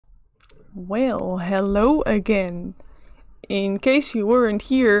Well, hello again. In case you weren't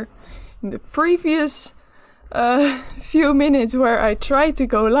here in the previous few minutes where I tried to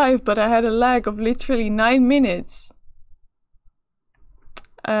go live, but I had a lag of literally 9 minutes.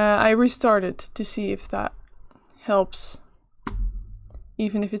 I restarted to see if that helps,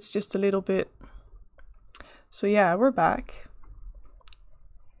 even if it's just a little bit. So yeah, we're back.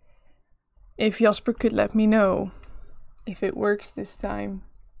 If Jasper could let me know if it works this time,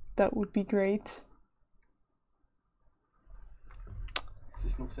 that would be great. Het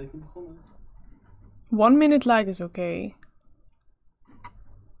is nog steeds niet begonnen. 1 minute lag is okay.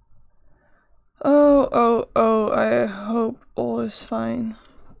 Oh, I hope all is fine.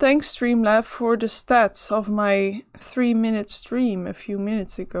 Thanks Streamlab for the stats of my 3-minute stream a few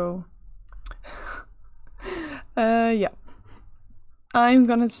minutes ago. Yeah. I'm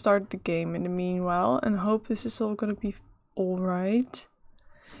gonna start the game in the meanwhile and hope this is all gonna be alright.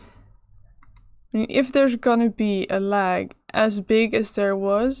 If there's gonna be a lag as big as there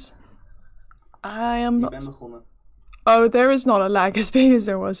was, I am not... Ik ben begonnen. Oh, there is not a lag as big as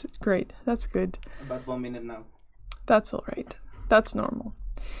there was. Great, that's good. About 1 minute now. That's alright. That's normal.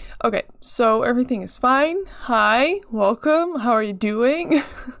 Okay, so everything is fine. Hi, welcome. How are you doing?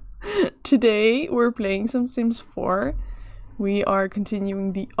 Today we're playing some Sims 4. We are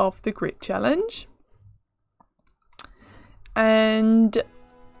continuing the Off the Grid challenge. And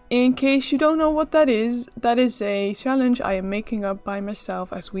in case you don't know what that is a challenge I am making up by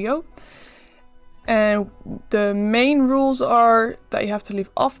myself as WEO. And the main rules are that you have to live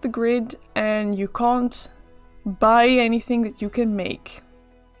off the grid and you can't buy anything that you can make.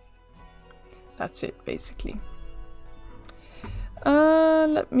 That's it, basically.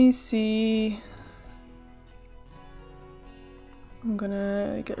 Let me see. I'm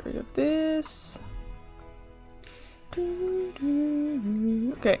gonna get rid of this.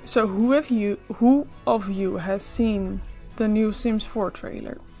 Okay, so who of you has seen the new Sims 4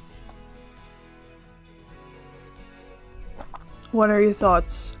 trailer? What are your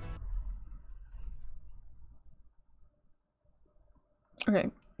thoughts? Okay,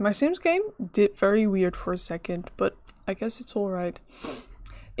 my Sims game did very weird for a second, but I guess it's alright.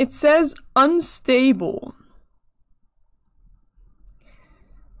 It says unstable.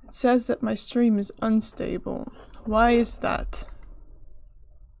 It says that my stream is unstable. Why is that?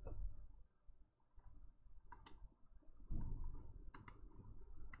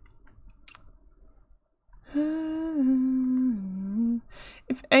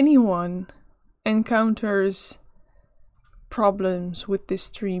 If anyone encounters problems with this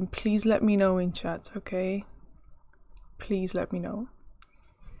stream, please let me know in chat, okay? Please let me know.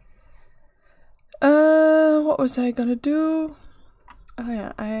 What was I gonna do? Oh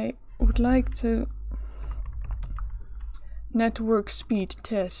yeah, I would like to network speed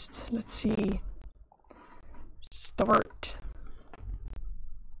test. Let's see. Start.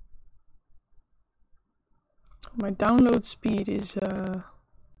 My download speed is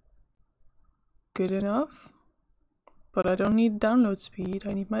good enough, but I don't need download speed,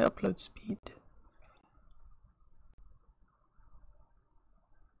 I need my upload speed.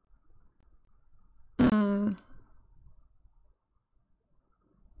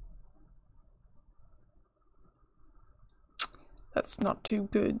 That's not too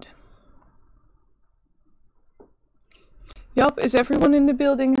good. Yup, is everyone in the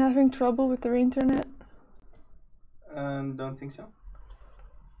building having trouble with their internet? Don't think so.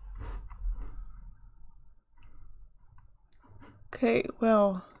 Okay,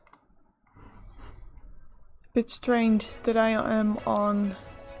 well, a bit strange that I am on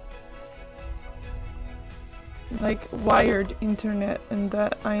like wired internet and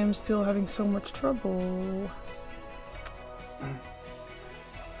that I am still having so much trouble.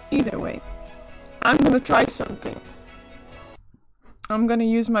 Either way, I'm gonna try something. I'm gonna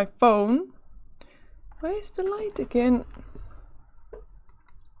use my phone. Why is the light again?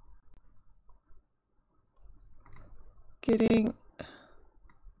 Getting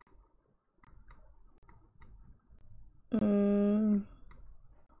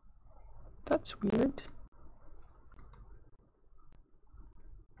that's weird.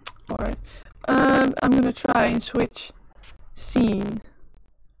 Alright. I'm gonna try and switch scene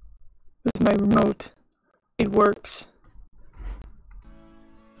with my remote. It works.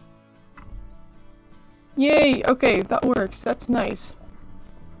 Yay! Okay, that works. That's nice.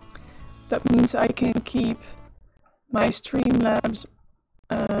 That means I can keep my Streamlabs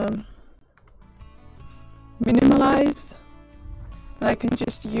minimalized. I can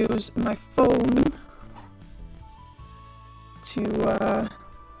just use my phone to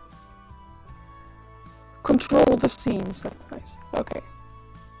control the scenes. That's nice. Okay.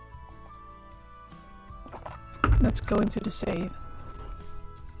 Let's go into the save.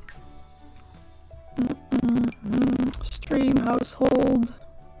 Stream household.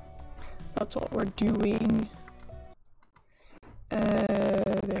 That's what we're doing.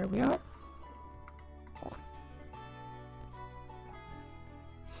 There we are.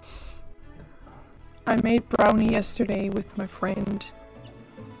 I made brownie yesterday with my friend.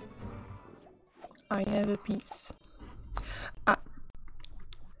 I have a piece.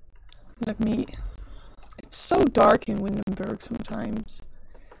 Let me... It's so dark in Windenburg sometimes.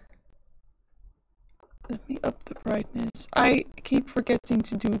 Let me up the brightness. I keep forgetting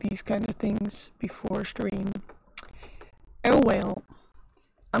to do these kind of things before stream. Oh well.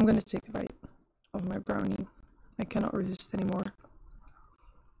 I'm gonna take a bite of my brownie. I cannot resist anymore.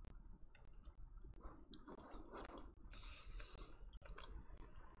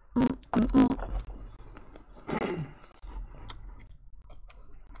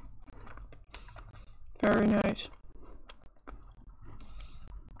 Very nice.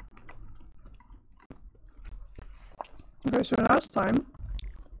 Okay, so last time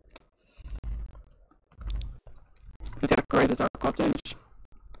we decorated our cottage,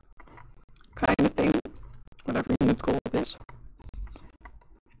 kind of thing, whatever you'd call this.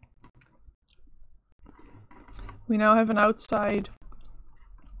 We now have an outside.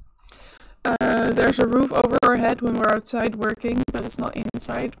 There's a roof over our head when we're outside working, but it's not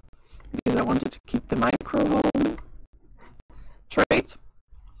inside because I wanted to keep the micro home trait.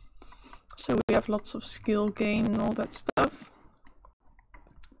 So we have lots of skill gain and all that stuff.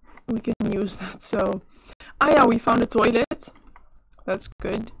 We can use that. So, yeah, we found a toilet. That's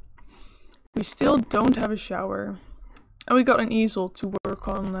good. We still don't have a shower, and we got an easel to work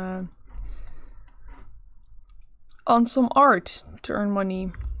on some art to earn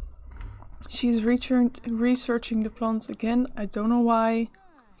money. She's researching the plants again. I don't know why.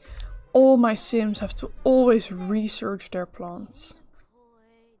 All my Sims have to always research their plants.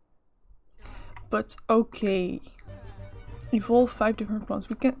 But okay. Evolve 5 different plants.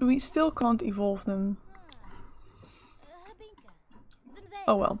 We still can't evolve them.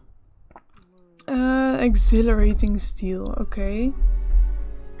 Oh well. Exhilarating steel. Okay.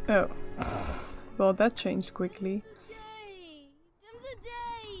 Oh. Well, that changed quickly.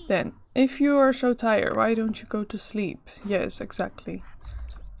 Then, if you are so tired, why don't you go to sleep? Yes, exactly.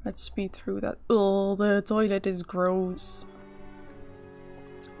 Let's speed through that. Oh, the toilet is gross.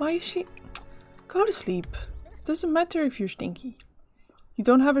 Why is she... Go to sleep. Doesn't matter if you're stinky. You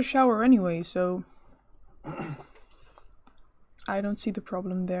don't have a shower anyway, so... I don't see the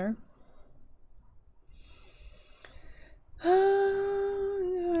problem there.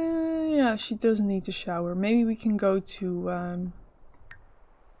 Yeah, she doesn't need a shower. Maybe we can go to...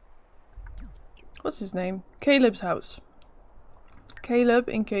 what's his name? Caleb's house. Caleb,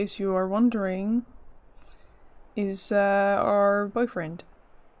 in case you are wondering, is our boyfriend.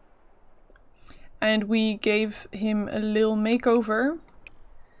 And we gave him a little makeover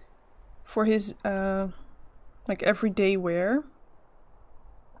for his like everyday wear.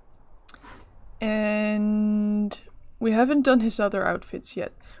 And we haven't done his other outfits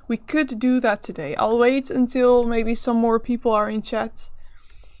yet. We could do that today. I'll wait until maybe some more people are in chat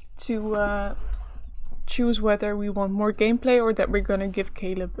to choose whether we want more gameplay or that we're gonna give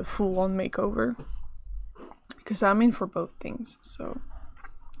Caleb a full-on makeover. Because I'm in for both things, so...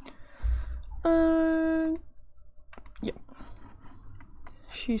 yeah.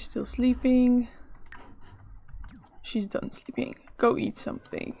 She's still sleeping. She's done sleeping. Go eat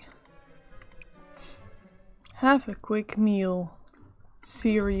something. Have a quick meal.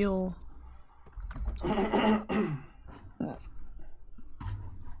 Cereal.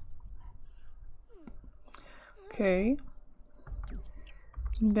 Okay.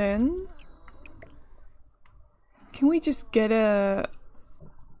 Then... Can we just get a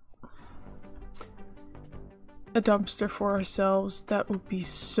dumpster for ourselves? That would be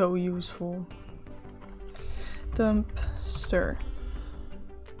so useful. Dumpster.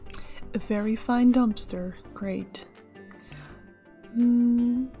 A very fine dumpster. Great.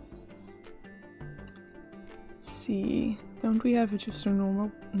 Let's see. Don't we have just a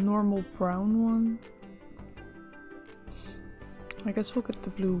normal brown one? I guess we'll get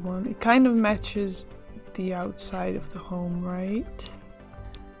the blue one. It kind of matches the outside of the home, right?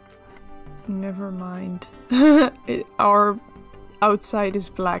 Never mind. Our outside is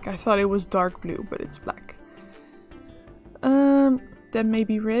black. I thought it was dark blue, but it's black. That may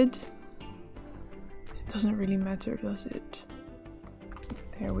be red. It doesn't really matter, does it?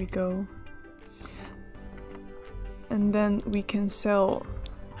 There we go. And then we can sell.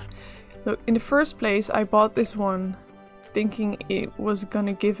 Look, in the first place, I bought this one thinking it was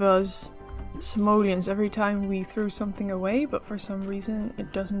gonna give us simoleons every time we threw something away, but for some reason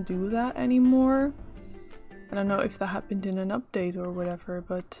it doesn't do that anymore. I don't know if that happened in an update or whatever,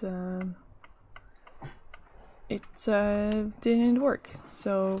 but it didn't work.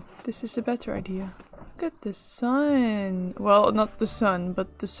 So this is a better idea. Look at the sun. Well, not the sun,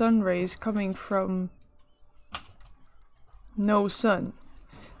 but the sun rays coming from no sun.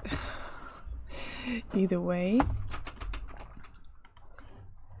 Either way.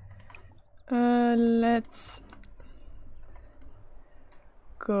 Let's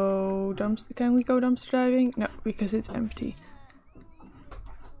go dumpster. Can we go dumpster diving? No, because it's empty.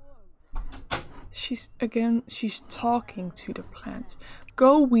 She's talking to the plants.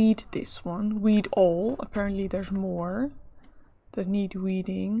 Go weed this one. Weed all. Apparently there's more that need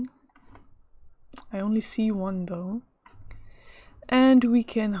weeding. I only see one though. And we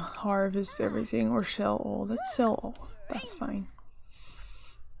can harvest everything or sell all. Let's sell all. That's fine.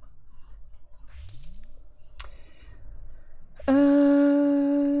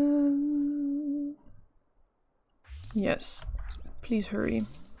 Yes. Please hurry.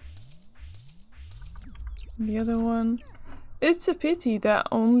 The other one. It's a pity that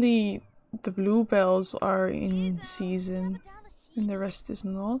only the bluebells are in season and the rest is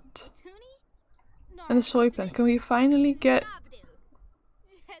not. And the soy plant. Can we finally get...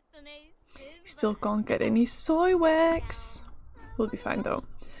 Still can't get any soy wax. We'll be fine though.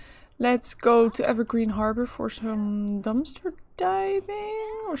 Let's go to Evergreen Harbor for some dumpster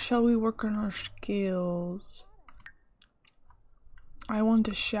diving. Or shall we work on our skills? I want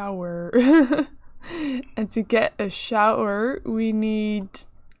a shower. And to get a shower, we need...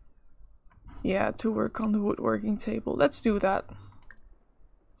 Yeah, to work on the woodworking table. Let's do that.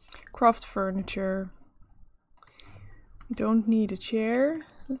 Craft furniture. We don't need a chair.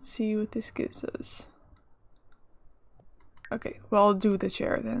 Let's see what this gives us. Okay, well, I'll do the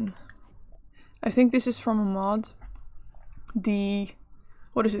chair then. I think this is from a mod.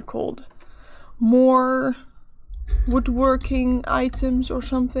 What is it called? More woodworking items or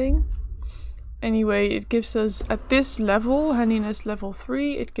something. Anyway, it gives us, at this level, handiness level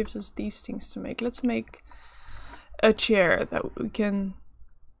 3, it gives us these things to make. Let's make a chair that we can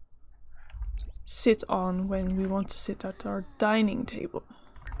sit on when we want to sit at our dining table.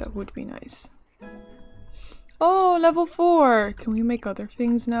 That would be nice. Oh, level 4! Can we make other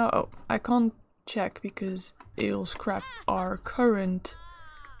things now? Oh, I can't check because it'll scrap our current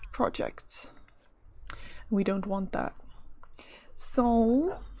projects. We don't want that.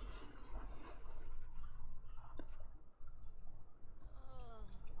 So...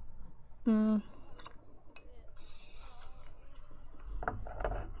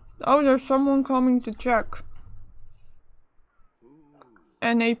 Oh, there's someone coming to check.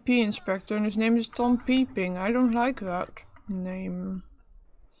 NAP inspector, and his name is Tom Peeping. I don't like that name.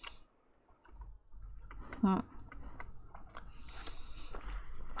 So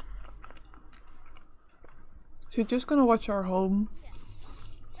you're just gonna watch our home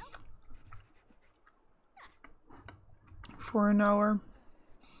for an hour.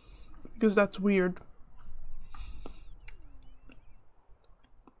 Because that's weird.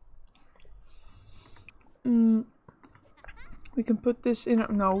 We can put this in.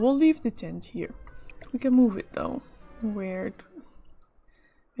 No, we'll leave the tent here. We can move it though. Weird.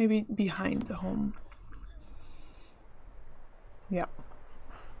 Maybe behind the home. Yeah.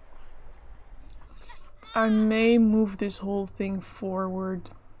 I may move this whole thing forward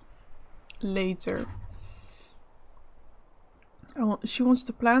later. She wants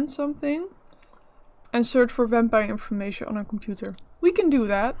to plan something and search for vampire information on her computer. We can do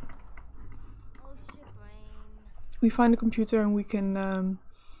that. We find a computer and we can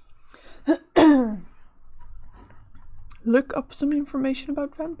look up some information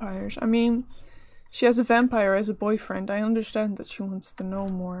about vampires. I mean, she has a vampire as a boyfriend. I understand that she wants to know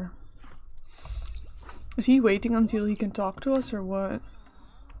more. Is he waiting until he can talk to us or what?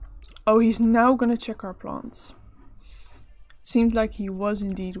 Oh, he's now gonna check our plants. It seemed like he was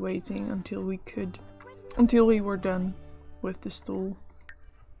indeed waiting until we were done with the stool.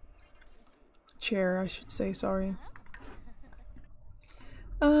 Chair, I should say, sorry.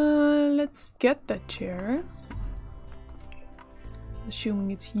 Let's get that chair. Assuming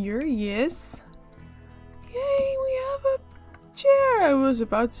it's here, yes. Yay, we have a chair! I was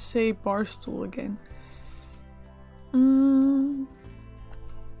about to say bar stool again.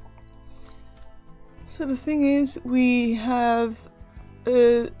 So the thing is, we have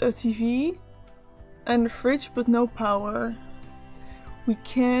a TV and a fridge, but no power. We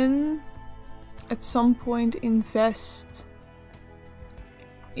can at some point invest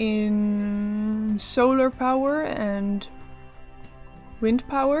in solar power and wind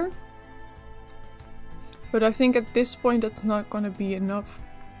power. But I think at this point that's not gonna be enough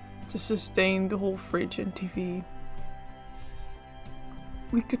to sustain the whole fridge and TV.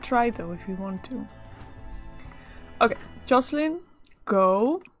 We could try though if we want to. Okay, Jocelyn,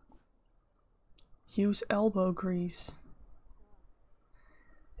 go. Use elbow grease.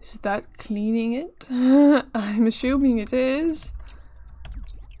 Is that cleaning it? I'm assuming it is.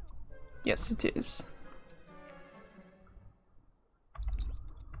 Yes, it is.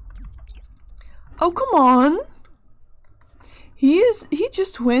 Oh, come on! He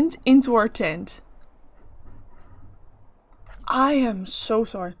just went into our tent. I am so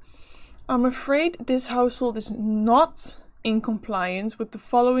sorry. I'm afraid this household is not in compliance with the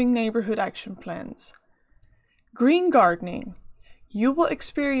following neighborhood action plans. Green gardening. You will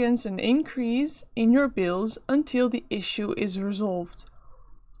experience an increase in your bills until the issue is resolved.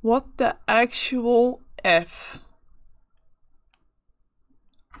 What the actual F?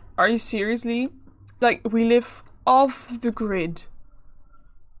 Are you seriously? Like, we live off the grid.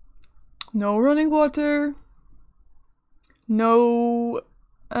 No running water. No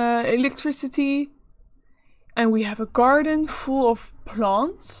electricity. And we have a garden full of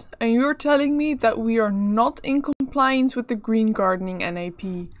plants. And you're telling me that we are not in compliance with the green gardening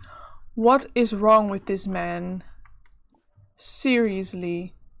NAP. What is wrong with this man?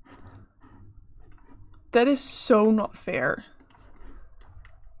 Seriously. That is so not fair.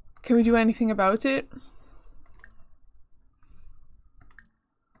 Can we do anything about it?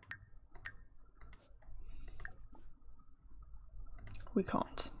 We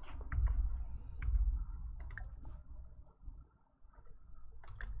can't.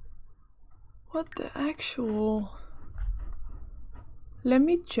 What the actual... Let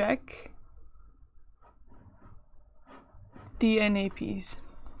me check the NAPs.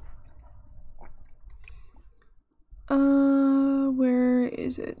 Where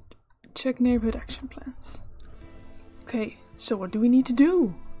is it? Check neighborhood action plans. Okay, so what do we need to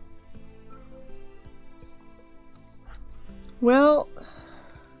do? Well,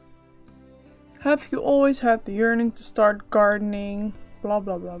 have you always had the yearning to start gardening? Blah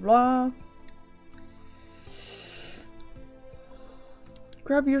blah blah blah.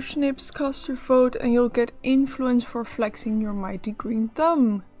 Grab your snips, cast your vote, and you'll get influence for flexing your mighty green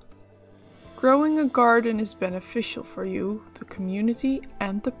thumb. Growing a garden is beneficial for you, the community,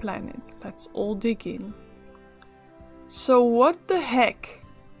 and the planet. Let's all dig in. So what the heck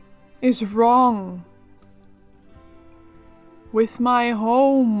is wrong with my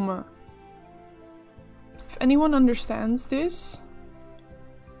home? If anyone understands this,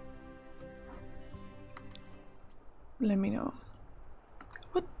 let me know.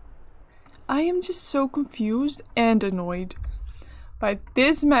 What? I am just so confused and annoyed by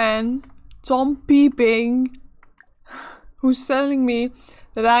this man, Tom Peeping, who's telling me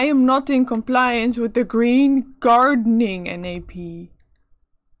that I am not in compliance with the green gardening NAP.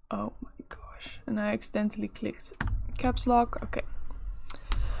 Oh my gosh. And I accidentally clicked caps lock. Okay.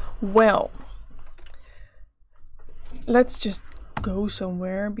 Well, let's just go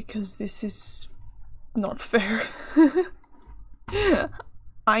somewhere because this is not fair.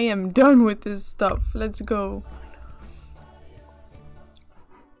 I am done with this stuff. Let's go.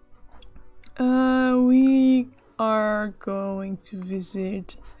 We are going to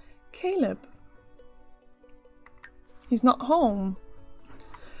visit Caleb. He's not home.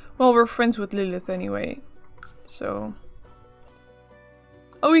 Well, we're friends with Lilith anyway, so...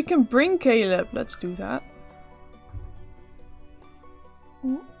 Oh, we can bring Caleb. Let's do that.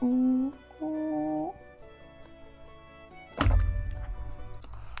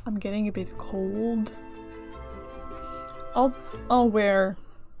 I'm getting a bit cold. I'll wear...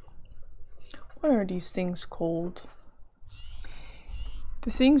 What are these things called?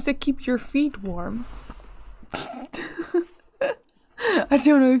 The things that keep your feet warm. I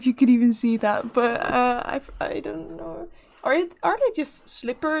don't know if you could even see that, but I don't know. Are they just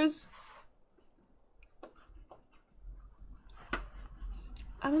slippers?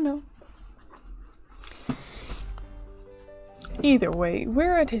 I don't know. Either way,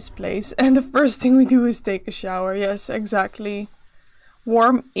 we're at his place, and the first thing we do is take a shower. Yes, exactly.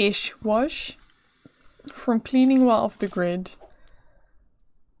 Warm-ish wash. From cleaning while off the grid.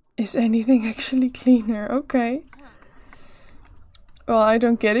 Is anything actually cleaner? Okay. Well, I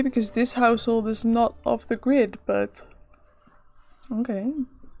don't get it because this household is not off the grid, but... Okay.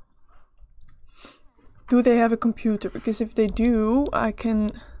 Do they have a computer? Because if they do, I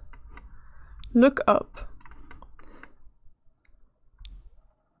can look up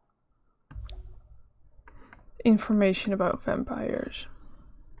information about vampires.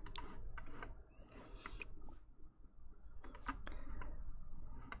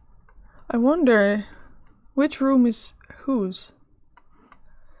 I wonder Which room is whose?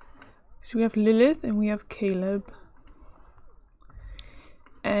 So we have Lilith and we have Caleb.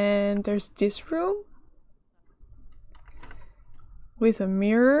 And there's this room with a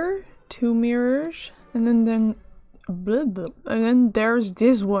mirror, 2 mirrors, and then blah, blah, and then there's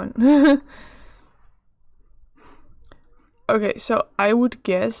this one. Okay, so I would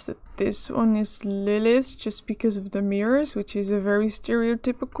guess that this one is Lilith just because of the mirrors, which is a very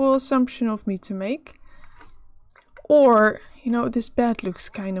stereotypical assumption of me to make. Or, you know, this bed looks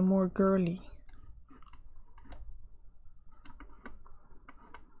kind of more girly.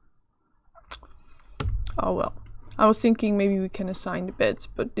 Oh well. I was thinking maybe we can assign the beds,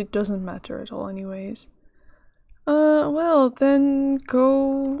 but it doesn't matter at all anyways. Well, then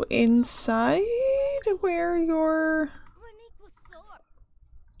go inside where your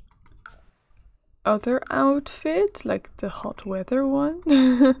other outfit, like the hot weather one.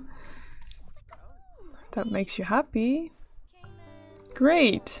 That makes you happy.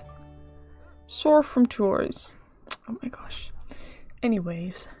 Great. Soar from chores. Oh my gosh.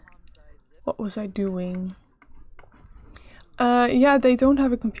 Anyways, what was I doing? Yeah, they don't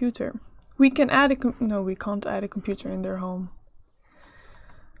have a computer. We can add a no, we can't add a computer in their home.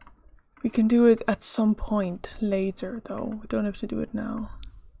 We can do it at some point later though. We don't have to do it now.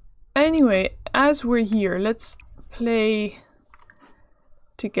 Anyway, as we're here, let's play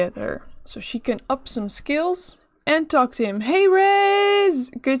together. So she can up some skills and talk to him. Hey Rez!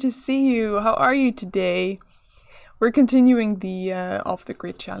 Good to see you. How are you today? We're continuing the off the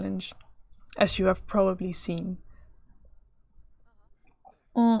grid challenge, as you have probably seen.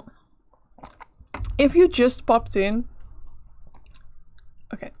 If you just popped in,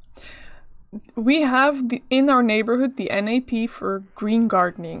 okay. We have in our neighborhood the NAP for green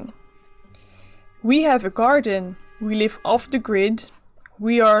gardening. We have a garden. We live off the grid.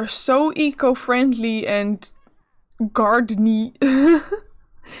 We are so eco-friendly and gardeny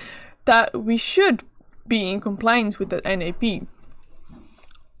that we should be in compliance with the NAP.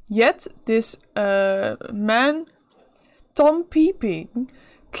 Yet this man, Tom Peeping,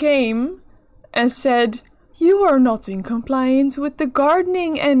 came and said, "You are not in compliance with the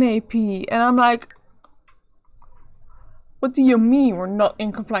gardening NAP." And I'm like, what do you mean we're not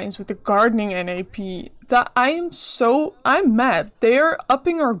in compliance with the gardening NAP? That I'm mad. They're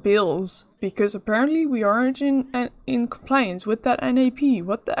upping our bills because apparently we aren't in compliance with that NAP.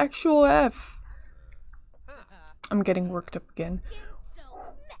 What the actual F? I'm getting worked up again.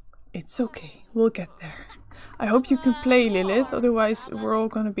 It's okay. We'll get there. I hope you can play, Lilith, otherwise we're all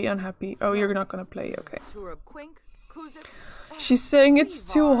gonna be unhappy. Oh, you're not gonna play, okay. She's saying it's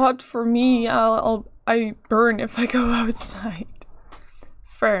too hot for me. I burn if I go outside.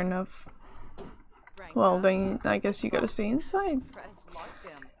 Fair enough. Well, then I guess you gotta stay inside.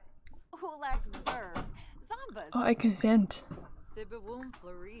 Oh, I can vent.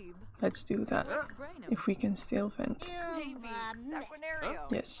 Let's do that. If we can still vent.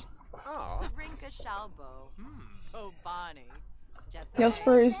 Yes.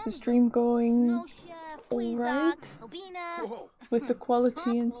 Jasper, is the stream going alright? With the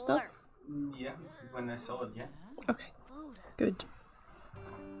quality and stuff? Yeah, when I saw it, yeah. Okay, good.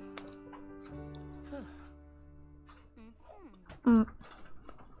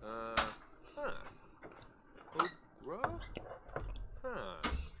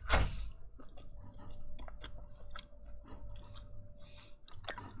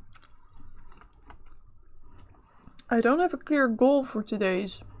 I don't have a clear goal for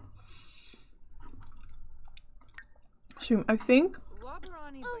today's stream. I think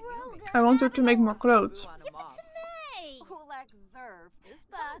I want her to make more clothes.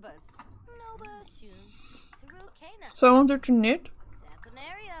 So I want her to knit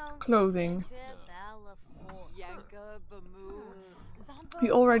clothing. We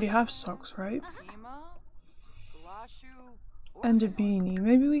already have socks, right? And a beanie.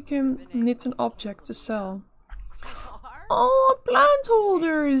 Maybe we can knit an object to sell. Oh, plant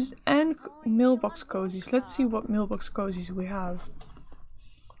holders and mailbox cozies. Let's see what mailbox cozies we have.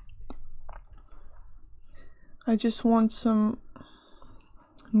 I just want some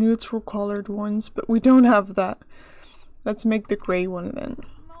neutral colored ones, but we don't have that. Let's make the grey one then.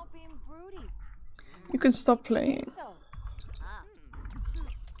 You can stop playing.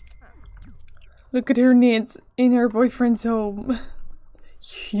 Look at her knit in her boyfriend's home.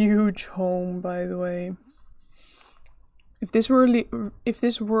 Huge home, by the way. If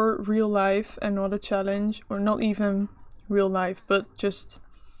this were real life and not a challenge, or not even real life, but just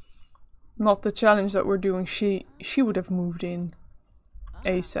not the challenge that we're doing, she would have moved in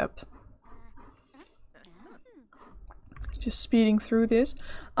ASAP. Just speeding through this.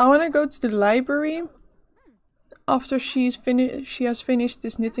 I want to go to the library after she has finished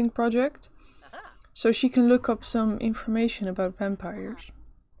this knitting project, so she can look up some information about vampires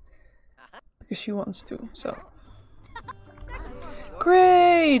because she wants to. So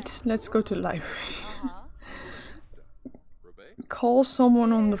great! Let's go to the library. Call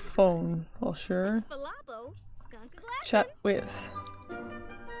someone on the phone. Well, sure. Chat with.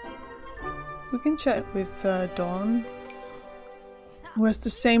 We can chat with Dawn, who has the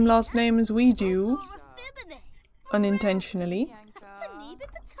same last name as we do, unintentionally.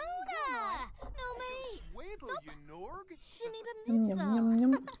 Yum, yum, yum,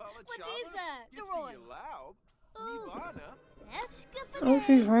 yum. Oh,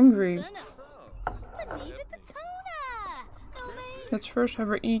 she's hungry. Let's first have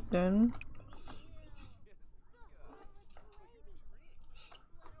her eat then.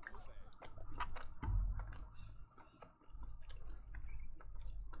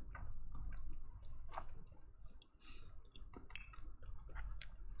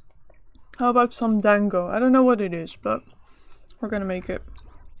 How about some dango? I don't know what it is, but we're gonna make it.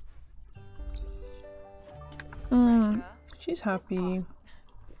 She's happy.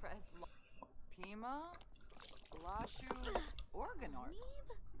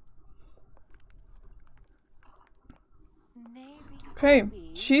 Okay,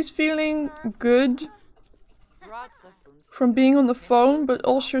 she's feeling good from being on the phone, but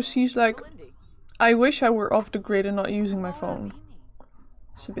also she's like, I wish I were off the grid and not using my phone.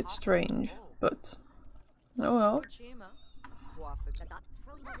 It's a bit strange, but oh well.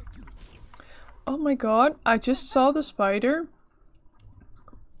 Oh my god, I just saw the spider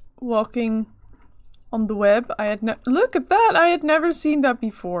walking on the web. Look at that! I had never seen that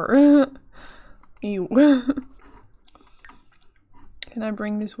before. Ew. Can I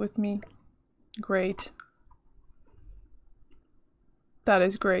bring this with me? Great. That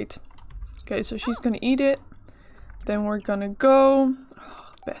is great. Okay, so she's gonna eat it. Then we're gonna go.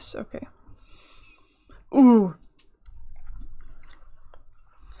 Oh, best, okay. Ooh.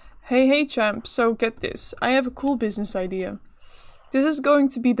 Hey champ, so get this. I have a cool business idea. This is going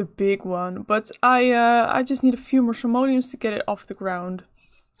to be the big one, but I just need a few more simoleons to get it off the ground.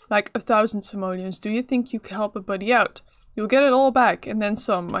 Like 1,000 simoleons. Do you think you can help a buddy out? You'll get it all back, and then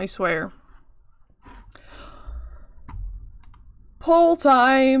some, I swear. Poll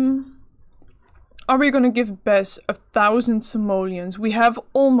time! Are we gonna give Bess 1,000 simoleons? We have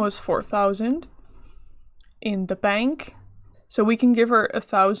almost 4,000 in the bank. So we can give her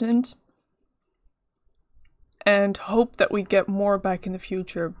 1,000 and hope that we get more back in the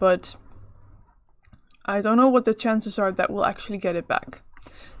future, but I don't know what the chances are that we'll actually get it back.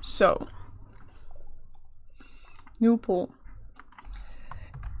 So, new poll.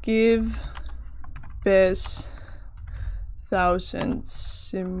 Give Bess 1,000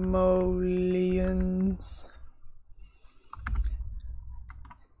 simoleons.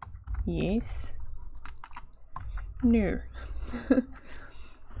 Yes. No.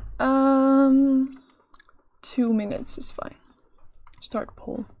 2 minutes is fine. Start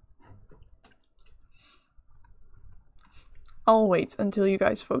poll. I'll wait until you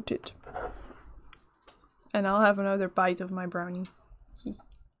guys voted. And I'll have another bite of my brownie.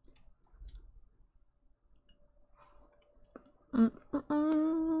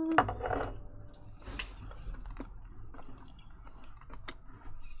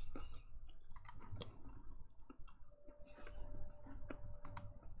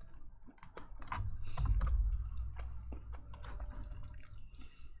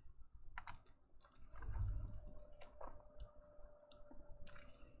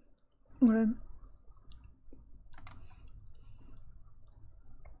 Okay.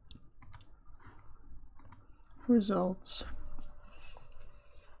 Results.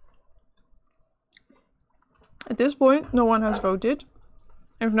 At this point, no one has voted.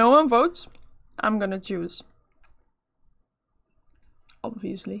 If no one votes, I'm gonna choose.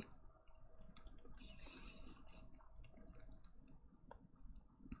 Obviously.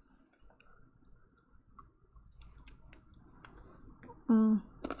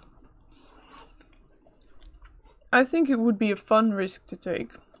 I think it would be a fun risk to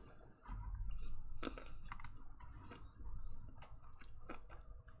take.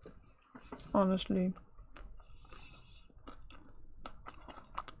 Honestly.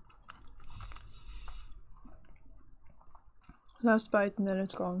 Last bite and then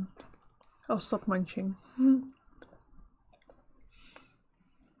it's gone. I'll stop munching.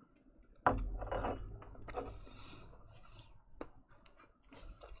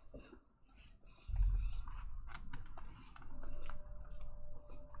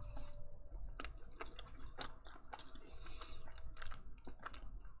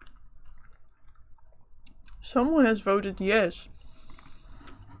 Someone has voted yes.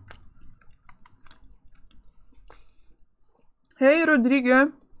 Hey,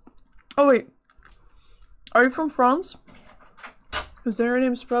 Rodrigue. Oh, wait. Are you from France? Because their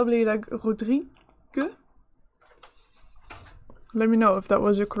name is probably like Rodrigue. Let me know if that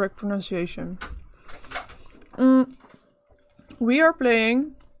was a correct pronunciation. We are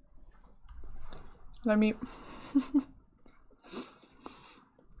playing... Let me...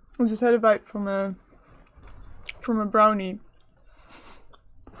 I just had a bite from a brownie.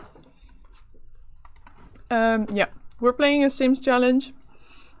 Yeah, we're playing a Sims challenge.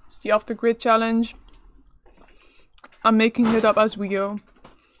 It's the off the grid challenge. I'm making it up as we go.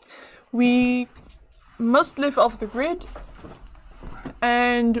 We must live off the grid,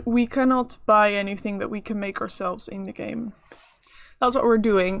 and we cannot buy anything that we can make ourselves in the game. That's what we're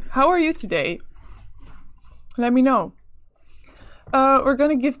doing. How are you today? Let me know. We're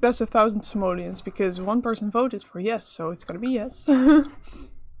gonna give best 1,000 simoleons because one person voted for yes, so it's gonna be yes.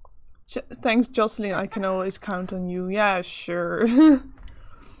 Thanks, Jocelyn. I can always count on you. Yeah, sure.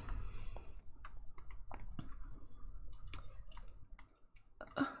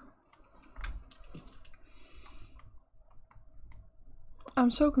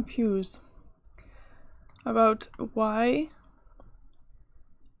 I'm so confused about why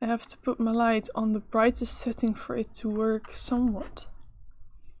I have to put my light on the brightest setting for it to work somewhat.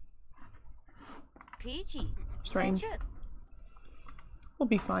 Peachy. Strange. We'll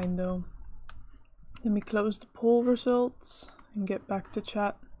be fine though. Let me close the poll results and get back to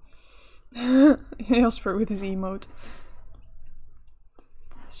chat. Jasper with his emote.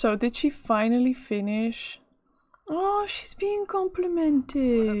 So did she finally finish? Oh, she's being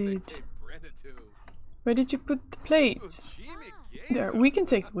complimented. Where did you put the plate? There, we can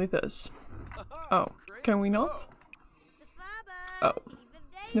take it with us. Oh, can we not? Oh,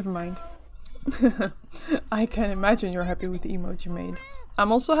 never mind. I can imagine you're happy with the emote you made.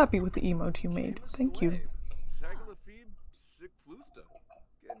 I'm also happy with the emote you made. Thank you.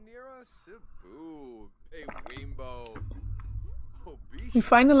 We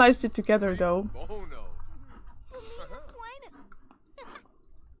finalized it together though.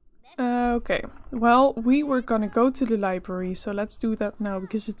 Okay, well, we were gonna go to the library, so let's do that now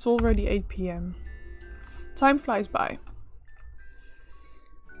because it's already 8 PM. Time flies by.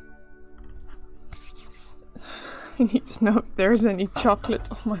 I need to know if there's any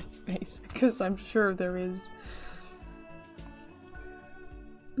chocolate on my face because I'm sure there is.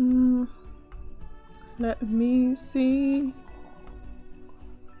 Let me see.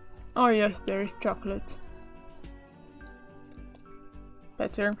 Oh yes, there is chocolate.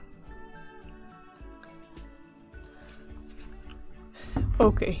 Better.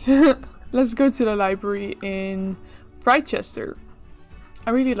 Okay, let's go to the library in Brightchester.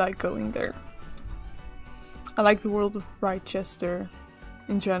 I really like going there. I like the world of Brightchester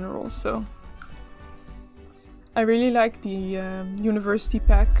in general, so... I really like the university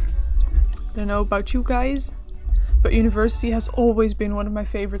pack. I don't know about you guys, but university has always been one of my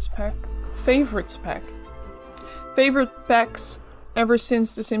favorite packs ever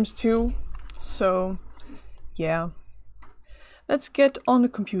since The Sims 2, so yeah. Let's get on the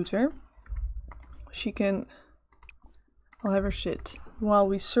computer. I'll have her sit while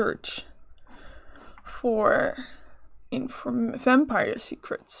we search for vampire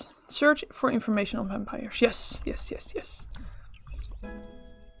secrets. Search for information on vampires. Yes, yes, yes, yes.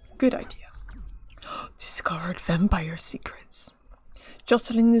 Good idea. Discovered vampire secrets.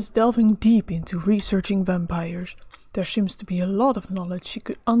 Jocelyn is delving deep into researching vampires. There seems to be a lot of knowledge she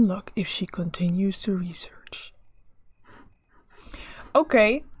could unlock if she continues to research.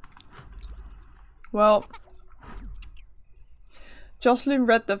 Okay. Well, Jocelyn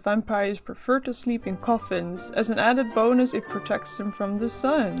read that vampires prefer to sleep in coffins. As an added bonus, it protects them from the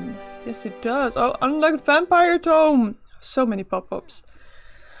sun. Yes, it does. Oh, unlocked vampire tome! So many pop-ups.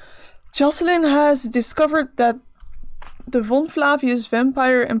 Jocelyn has discovered that the Von Flavius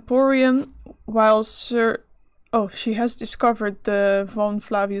Vampire Emporium she has discovered the Von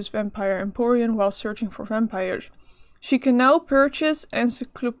Flavius Vampire Emporium while searching for vampires. She can now purchase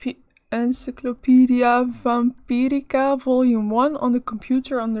Encyclopedia Vampirica Volume 1 on the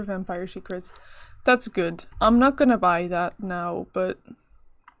computer under Vampire Secrets. That's good. I'm not gonna buy that now, but...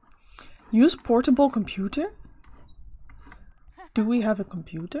 Use portable computer? Do we have a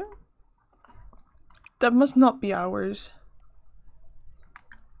computer? That must not be ours.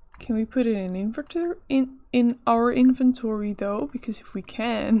 Can we put it in our inventory though? Because if we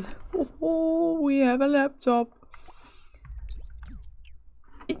can... Oh, we have a laptop.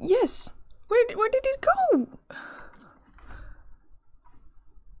 Yes! Where did it go?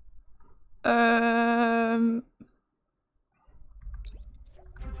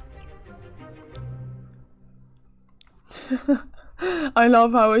 I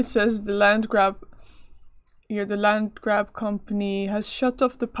love how it says the land grab. Here, the land grab company has shut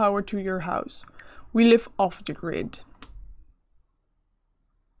off the power to your house. We live off the grid.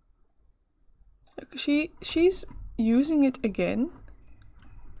 She's using it again.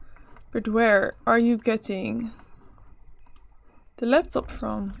 But where are you getting the laptop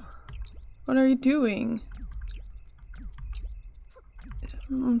from? What are you doing?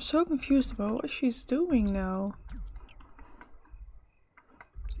 I'm so confused about what she's doing now.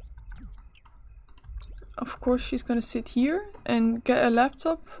 Of course she's gonna sit here and get a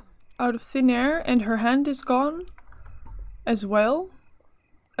laptop out of thin air, and her hand is gone as well.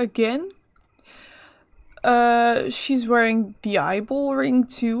 Again. She's wearing the eyeball ring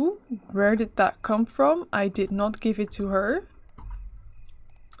too. Where did that come from? I did not give it to her.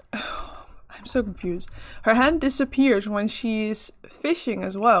 I'm so confused. Her hand disappears when she is fishing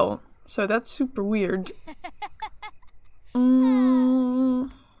as well. So that's super weird.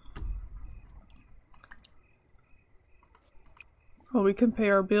 Well, we can pay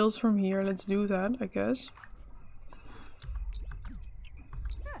our bills from here. Let's do that, I guess.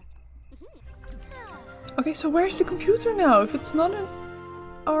 Okay, so where's the computer now? If it's not in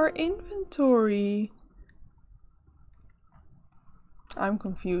our inventory. I'm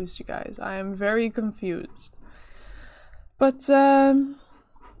confused, you guys. I am very confused. But, oh,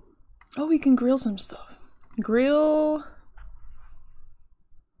 we can grill some stuff. Grill...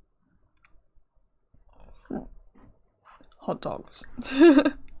 hot dogs.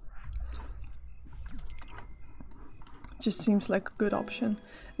 Just seems like a good option.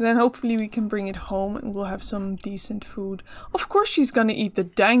 And then hopefully we can bring it home and we'll have some decent food. Of course she's gonna eat the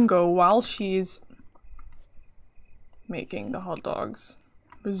dango while she's making the hot dogs.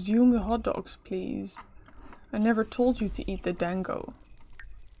 Resume the hot dogs, please. I never told you to eat the dango.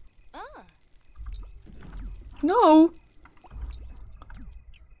 No!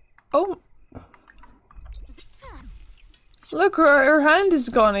 Oh! Look, her hand is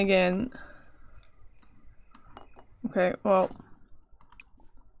gone again. Okay, well.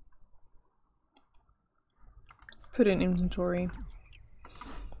 Put in inventory.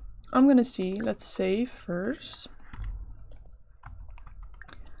 I'm gonna see. Let's save first.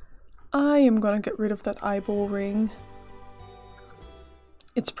 I am gonna get rid of that eyeball ring.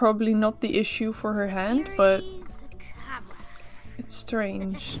 It's probably not the issue for her hand, but it's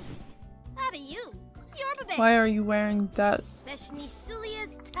strange. Why are you wearing that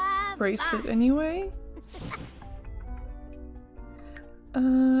bracelet anyway?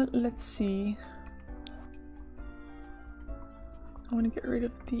 Let's see. I want to get rid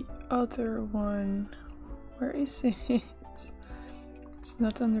of the other one. Where is it? It's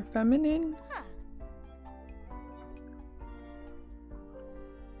not under feminine.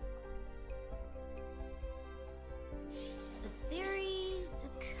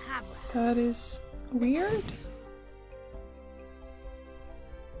 That is weird.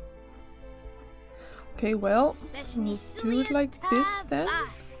 Okay, well, we'll do it like this then.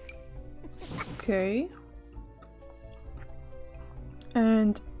 Okay.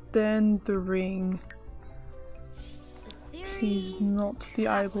 And then the ring. Please, not the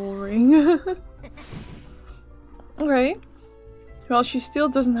eyeball ring. Okay. Well, she still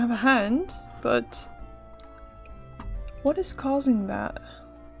doesn't have a hand, but what is causing that?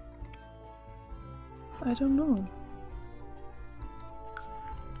 I don't know.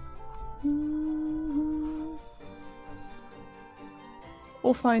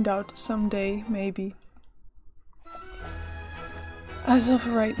 We'll find out someday, maybe. As of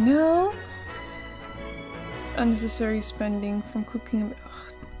right now, unnecessary spending from cooking.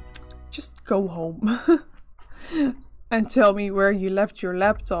 Ugh, just go home and tell me where you left your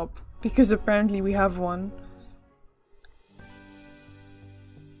laptop, because apparently we have one.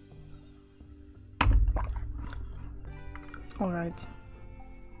 Alright.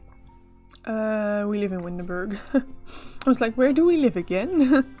 We live in Windenburg. I was like, where do we live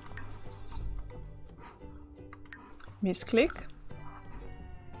again? Misclick.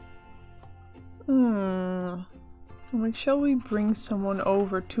 I'm like, shall we bring someone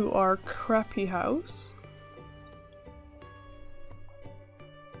over to our crappy house?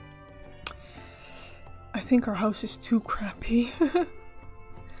 I think our house is too crappy.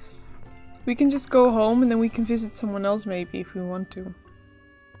 We can just go home and then we can visit someone else maybe if we want to.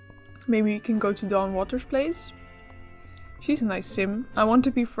 Maybe we can go to Dawn Waters' place. She's a nice sim. I want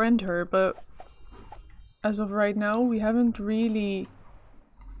to befriend her, but as of right now we haven't really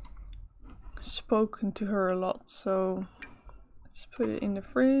spoken to her a lot, so let's put it in the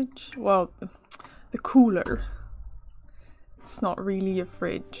fridge. Well, the cooler. It's not really a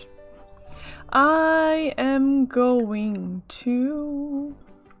fridge. I am going to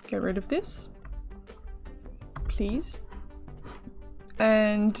get rid of this, please,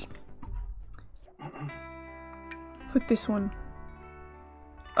 and put this one.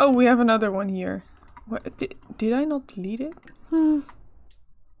 Oh, we have another one here. What, did I not delete it?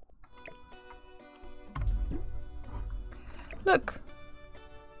 Look.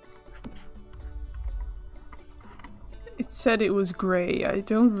 It said it was grey. I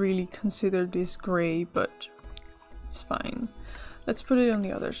don't really consider this grey, but it's fine. Let's put it on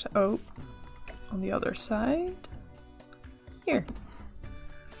the other side. Oh, on the other side. Here.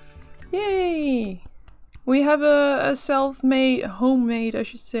 Yay! We have a self-made, homemade, I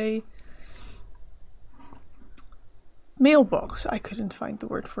should say, mailbox. I couldn't find the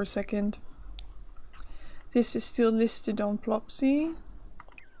word for a second. This is still listed on Plopsy.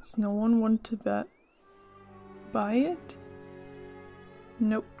 Does no one want to buy it?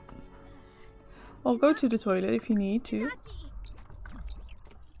 Nope. I'll go to the toilet if you need to.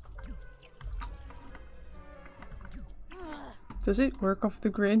 Does it work off the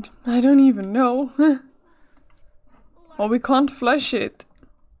grid? I don't even know. Well, we can't flush it.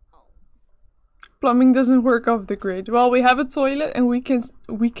 Plumbing doesn't work off the grid. Well, we have a toilet and we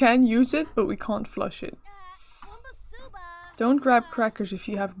can use it, but we can't flush it. Don't grab crackers if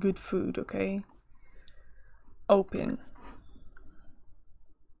you have good food, okay? Open.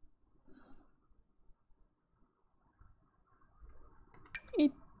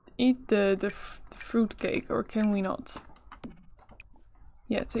 Eat the fruit cake, or can we not?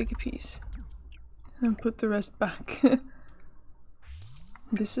 Yeah, take a piece. And put the rest back.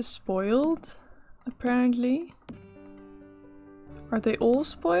 This is spoiled, apparently. Are they all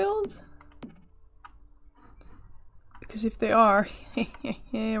spoiled? Because if they are,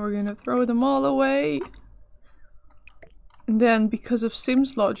 we're gonna throw them all away. And then, because of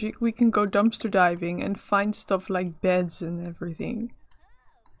Sims logic, we can go dumpster diving and find stuff like beds and everything.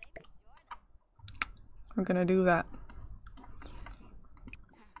 We're gonna do that.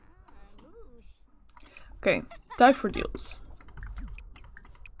 Okay, die for deals.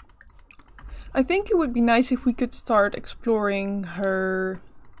 I think it would be nice if we could start exploring her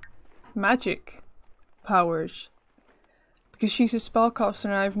magic powers. Because she's a spellcaster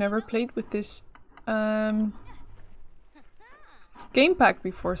and I've never played with this game pack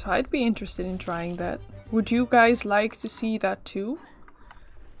before, so I'd be interested in trying that. Would you guys like to see that too?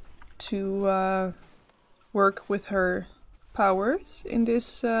 To work with her powers in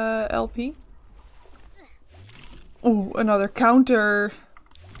this LP? Oh, another counter!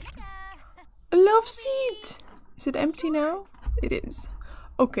 A love seat! Is it empty now? It is.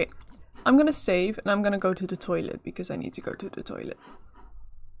 Okay, I'm gonna save and I'm gonna go to the toilet because I need to go to the toilet.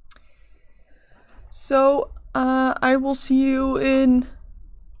 So, I will see you in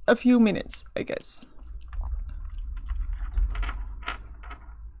a few minutes, I guess.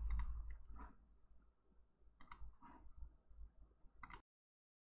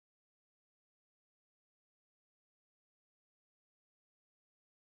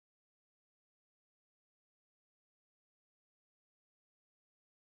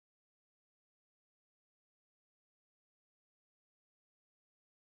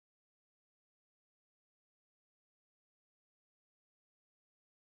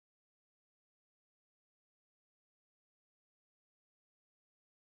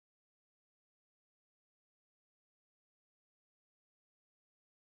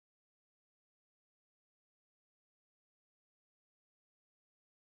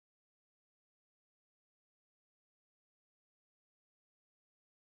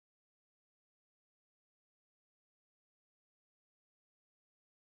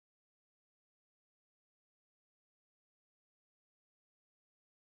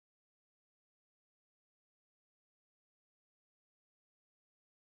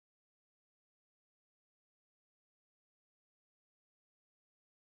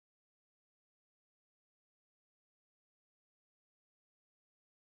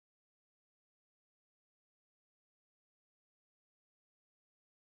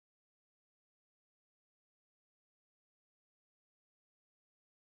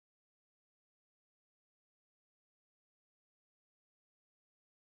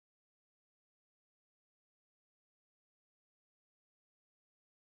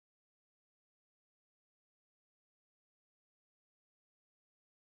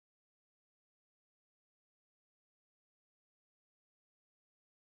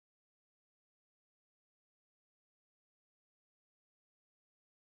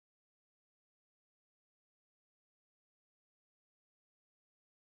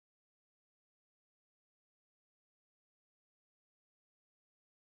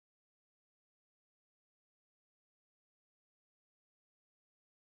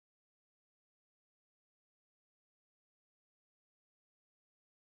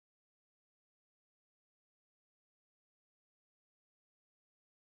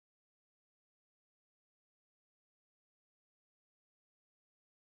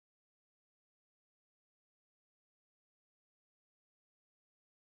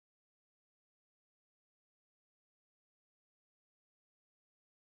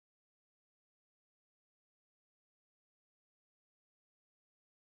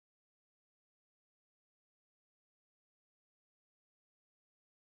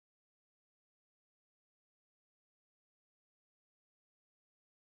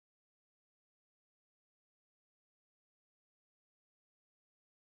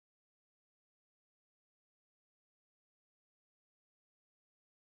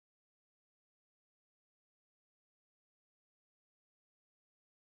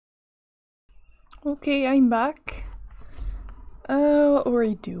 Okay, I'm back. What were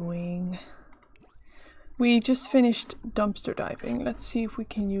we doing? We just finished dumpster diving. Let's see if we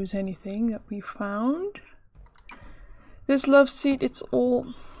can use anything that we found. This love seat, it's all...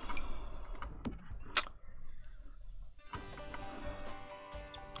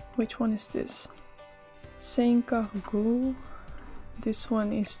 Which one is this? Senkagu. This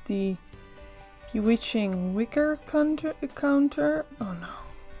one is the bewitching wicker counter. Oh no.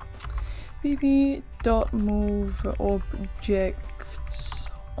 BB.move objects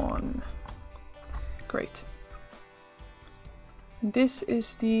on. Great. And this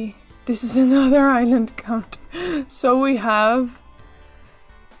is another island counter. So we have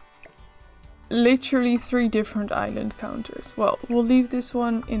literally 3 different island counters. Well, we'll leave this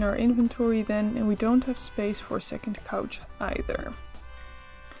one in our inventory then, and we don't have space for a second couch either.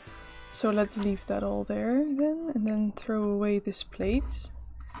 So let's leave that all there then, and then throw away this plate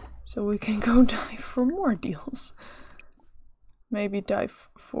so we can go dive for more deals. Maybe dive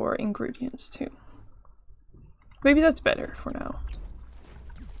for ingredients too. Maybe that's better for now.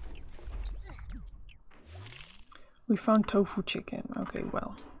 We found tofu chicken. Okay,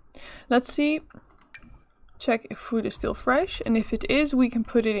 well. Let's see. Check if food is still fresh, and if it is, we can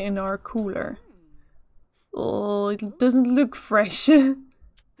put it in our cooler. Oh, it doesn't look fresh.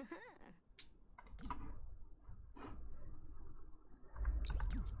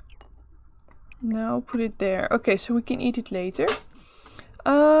 Now put it there. Okay, so we can eat it later.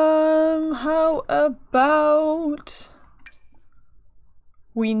 How about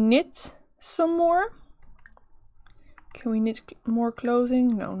we knit some more? Can we knit more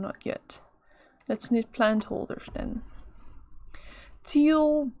clothing? No, not yet. Let's knit plant holders then.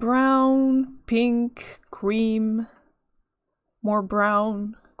 Teal, brown, pink, cream. More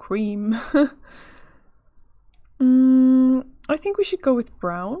brown, cream. I think we should go with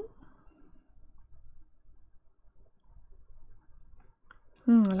brown.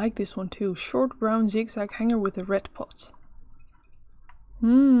 I like this one too. Short brown zigzag hanger with a red pot.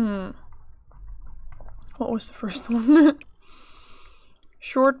 What was the first one?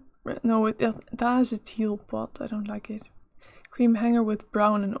 Short... No, that has a teal pot. I don't like it. Cream hanger with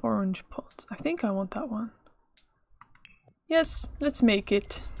brown and orange pot. I think I want that one. Yes, let's make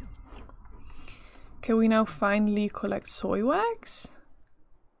it. Can we now finally collect soy wax?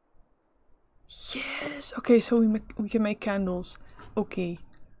 Yes! Okay, so we can make candles. Okay.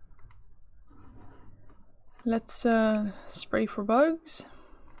 Let's spray for bugs.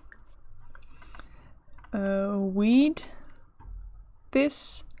 Weed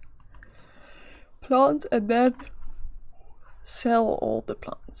this plant and then sell all the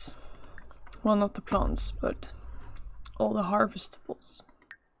plants. Well, not the plants, but all the harvestables.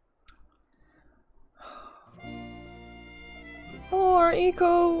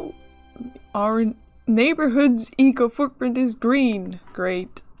 Oh, our neighborhood's eco footprint is green.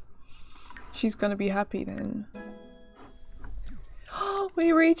 Great. She's gonna be happy then.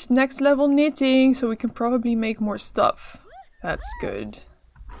 We reached next level knitting, so we can probably make more stuff. That's good.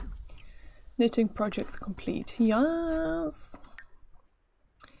 Knitting project complete. Yes.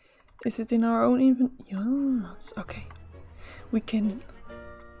 Is it in our own inventory? Yes. Okay. We can...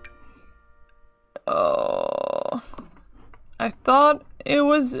 Oh. I thought it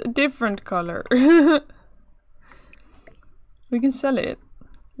was a different color. We can sell it.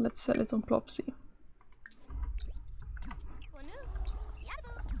 Let's sell it on Plopsy.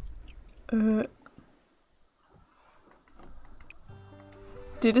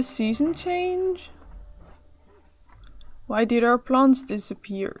 Did a season change? Why did our plants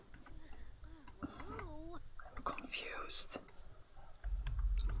disappear? I'm confused.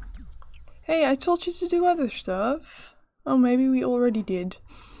 Hey, I told you to do other stuff. Oh, maybe we already did.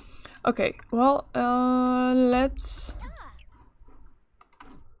 Okay, well, let's...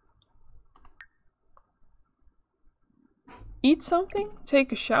 eat something,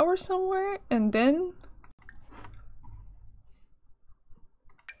 take a shower somewhere, and then...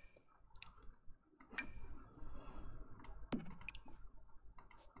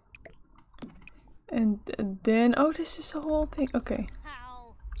 And then... Oh, this is the whole thing. Okay.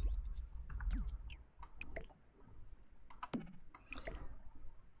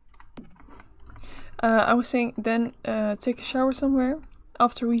 I was saying then take a shower somewhere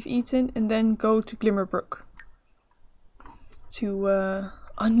after we've eaten and then go to Glimmerbrook to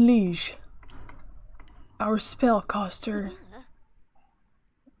unleash our spellcaster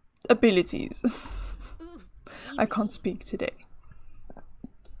abilities. I can't speak today.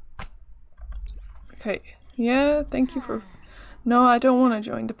 Okay, yeah, thank you for... No, I don't want to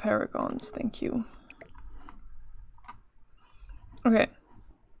join the Paragons, thank you. Okay.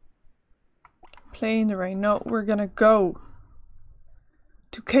 Play in the rain. No, we're gonna go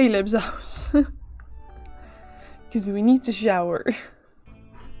to Caleb's house. Because we need to shower.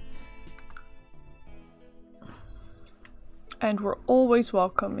 And we're always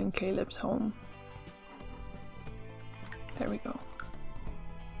welcome in Caleb's home. There we go.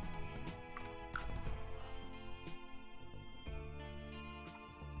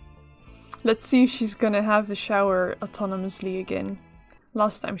 Let's see if she's gonna have a shower autonomously again.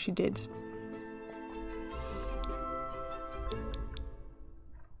 Last time she did.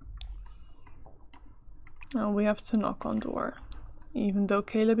 Now we have to knock on door. Even though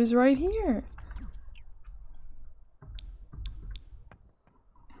Caleb is right here.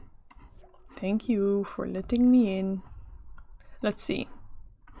 Thank you for letting me in. Let's see.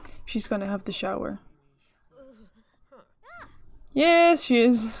 She's gonna have the shower. Yes, she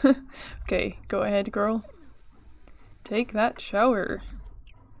is. Okay, go ahead, girl. Take that shower.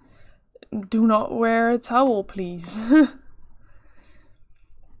 Do not wear a towel, please.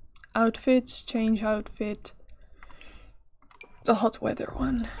 Outfits, change outfit. The hot weather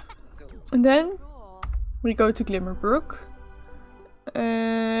one. And then we go to Glimmerbrook.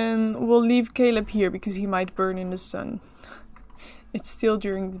 And we'll leave Caleb here because he might burn in the sun. It's still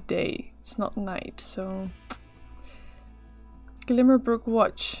during the day. It's not night, so... Glimmerbrook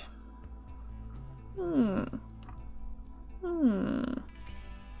watch.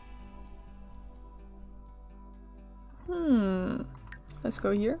 Let's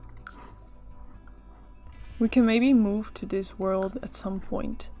go here. We can maybe move to this world at some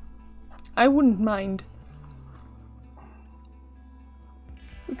point. I wouldn't mind.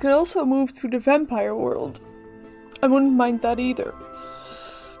 We could also move to the vampire world. I wouldn't mind that either.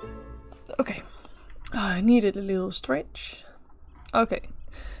 Okay. I needed a little stretch. Okay.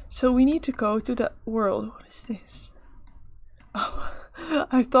 So we need to go to that world. What is this? Oh,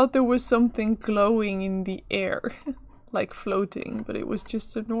 I thought there was something glowing in the air. Like floating, but it was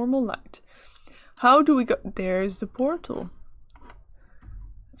just a normal light. How do we go? There's the portal.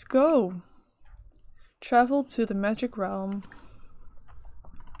 Let's go. Travel to the magic realm.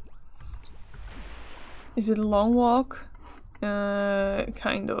 Is it a long walk?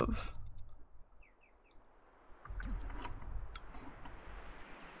 Kind of.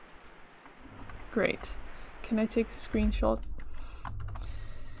 Great. Can I take the screenshot?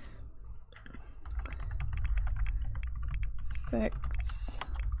 Effects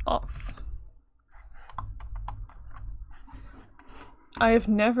off. I have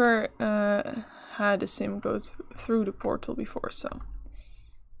never had a sim go through the portal before, so.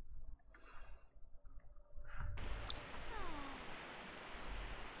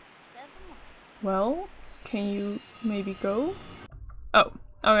 Well, can you maybe go? Oh,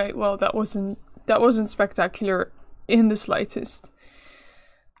 alright, well that wasn't spectacular in the slightest.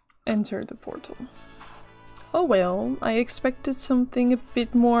 Enter the portal. Oh well, I expected something a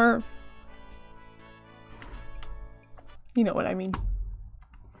bit more... You know what I mean.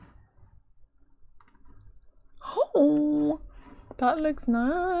 Oh, that looks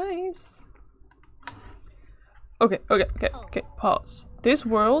nice. Okay, pause. This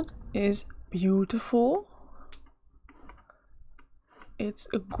world is beautiful. It's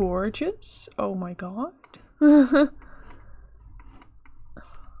gorgeous. Oh my god.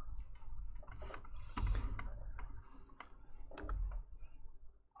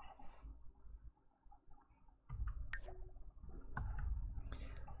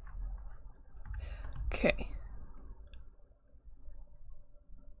 Okay.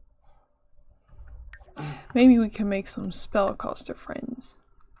 Maybe we can make some spellcaster friends.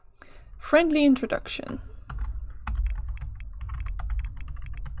 Friendly introduction.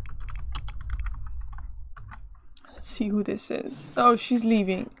 Let's see who this is. Oh, she's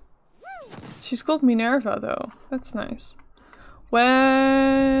leaving. She's called Minerva though. That's nice.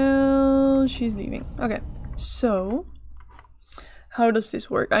 Well, she's leaving. Okay, so how does this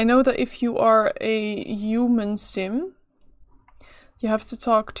work? I know that if you are a human sim, you have to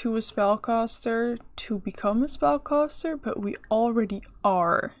talk to a spellcaster to become a spellcaster, but we already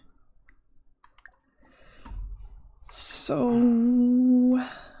are. So...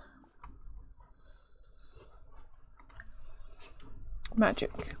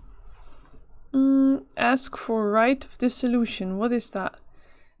 magic. Ask for right of dissolution. What is that?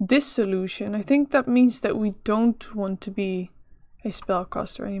 Dissolution. I think that means that we don't want to be a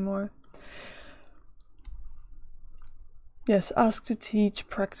spellcaster anymore. Yes, ask to teach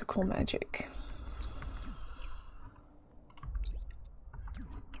practical magic.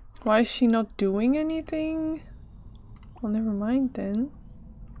 Why is she not doing anything? Well, never mind then.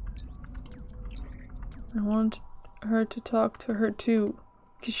 I want her to talk to her too,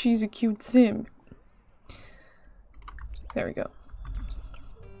 because she's a cute sim. There we go.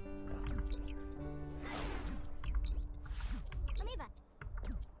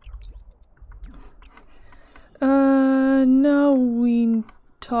 Now we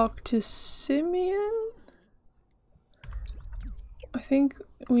talk to Simeon. I think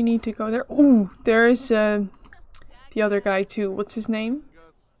we need to go there. Oh, there is the other guy too. What's his name?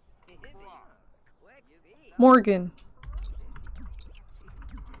 Morgan.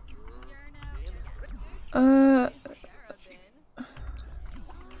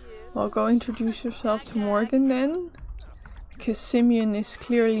 Well, go introduce yourself to Morgan then. Because Simeon is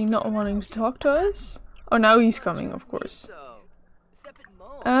clearly not wanting to talk to us. Oh, now he's coming, of course.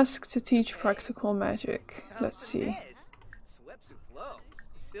 Ask to teach practical magic. Let's see.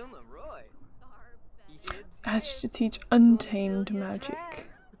 Ask to teach untamed magic.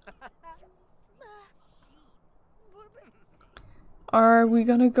 Are we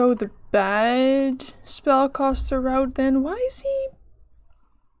gonna go the bad spellcaster route then? Why is he...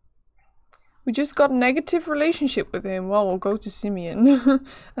 We just got a negative relationship with him. Well, we'll go to Simeon.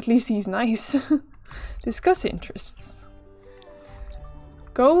 At least he's nice. Discuss interests.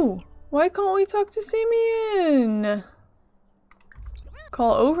 Go! Why can't we talk to Simeon?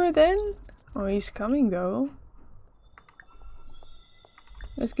 Call over then? Oh, he's coming though.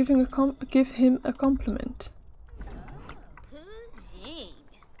 Let's give him a compliment.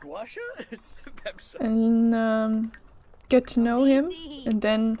 And get to know him, and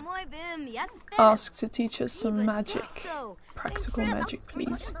then ask to teach us some magic. Practical magic,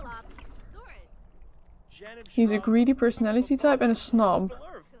 please. He's a greedy personality type and a snob.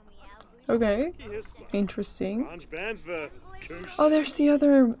 Okay, interesting. Oh, there's the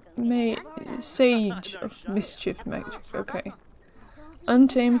other sage of mischief magic. Okay.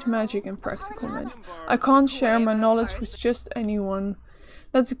 Untamed magic and practical magic. I can't share my knowledge with just anyone.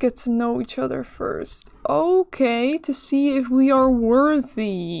 Let's get to know each other first. Okay, to see if we are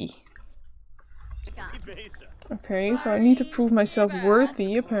worthy. Okay, so I need to prove myself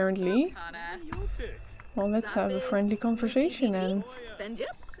worthy, apparently. Well, let's have a friendly conversation then.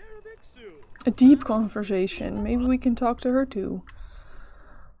 A deep conversation. Maybe we can talk to her too.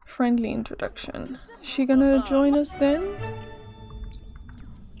 Friendly introduction. Is she gonna join us then?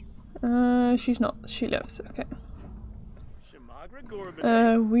 She's not. She left. Okay.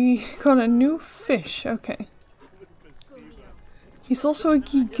 We got a new fish. Okay. He's also a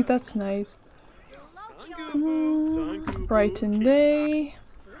geek. That's nice. Brighton day.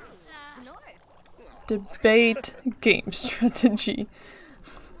 Debate game strategy.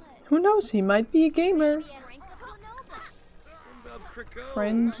 Who knows? He might be a gamer.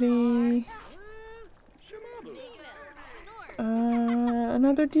 Friendly.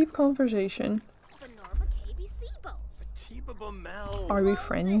 Another deep conversation. Are we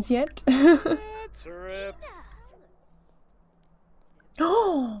friends yet?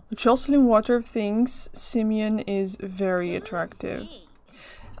 Oh, Jocelyn Water thinks Simeon is very attractive.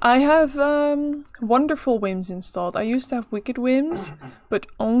 I have wonderful whims installed. I used to have wicked whims, but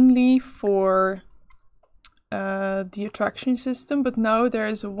only for the attraction system. But now there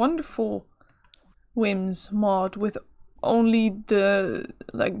is a wonderful whims mod with only the,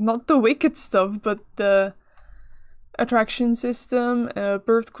 like, not the wicked stuff, but the attraction system,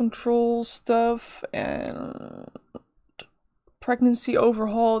 birth control stuff, and pregnancy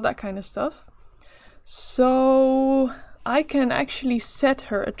overhaul, that kind of stuff. So I can actually set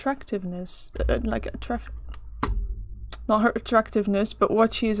her attractiveness, not her attractiveness, but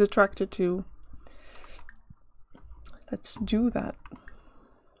what she is attracted to. Let's do that.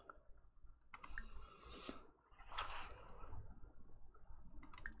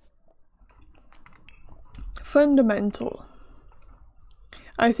 Fundamental.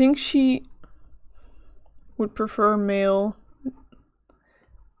 I think she would prefer male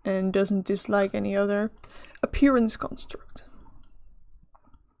and doesn't dislike any other. Appearance construct.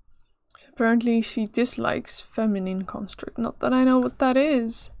 Apparently she dislikes feminine construct. Not that I know what that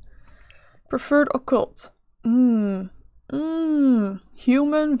is. Preferred occult. Human,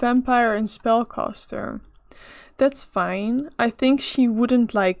 vampire, and spellcaster. That's fine. I think she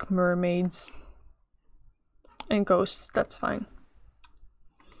wouldn't like mermaids. And ghosts, that's fine.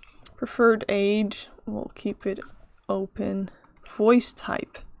 Preferred age, we'll keep it open. Voice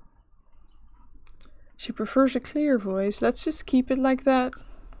type. She prefers a clear voice. Let's just keep it like that.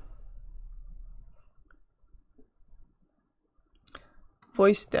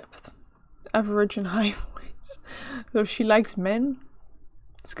 Voice depth. Average and high voice. Though she likes men.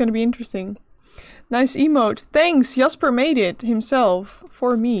 It's gonna be interesting. Nice emote. Thanks! Jasper made it himself.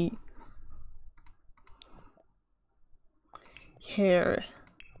 For me. Hair.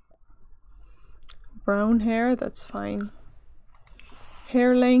 Brown hair, that's fine.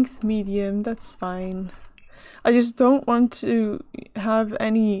 Hair length medium, that's fine. I just don't want to have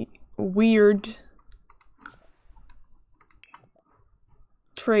any weird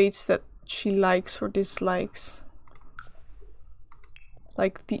traits that she likes or dislikes.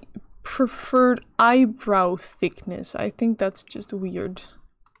 Like the preferred eyebrow thickness. I think that's just weird.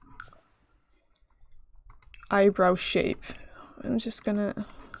 Eyebrow shape. I'm just gonna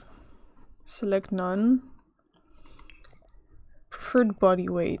select none. Preferred body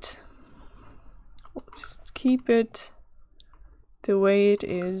weight. We'll just keep it the way it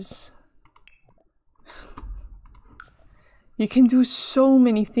is. You can do so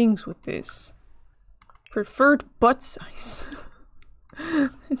many things with this. Preferred butt size.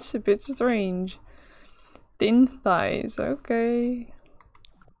 It's a bit strange. Thin thighs, okay.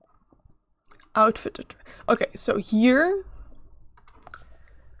 Outfit. Okay, so here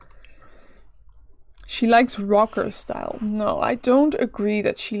she likes rocker style. No, I don't agree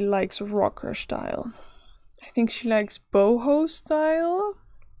that she likes rocker style. I think she likes boho style.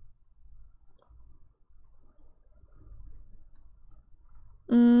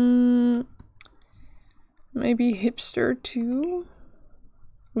 Maybe hipster too.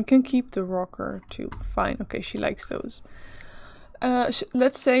 We can keep the rocker too. Fine, okay, she likes those.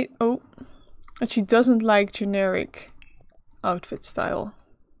 Let's say, oh, that she doesn't like generic outfit style.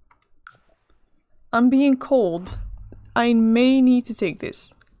 I'm being cold. I may need to take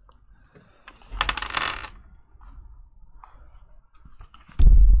this.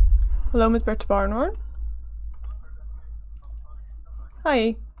 Hello, met Bert Barnor.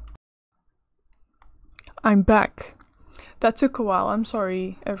 Hi. I'm back. That took a while. I'm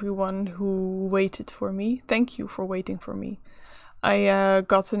sorry, everyone who waited for me. Thank you for waiting for me. I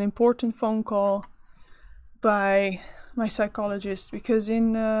got an important phone call by my psychologist because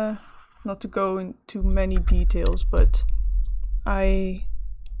not to go into many details, but I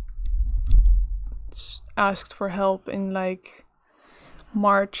asked for help in like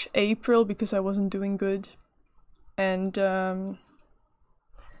March, April because I wasn't doing good. And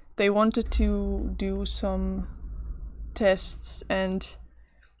they wanted to do some tests and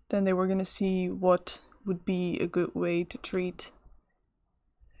then they were gonna see what would be a good way to treat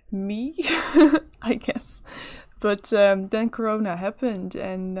me, I guess. But then Corona happened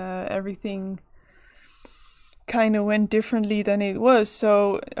and everything kind of went differently than it was.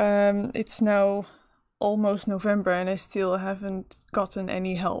 So it's now almost November and I still haven't gotten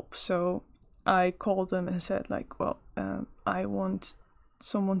any help. So I called them and said like, well, I want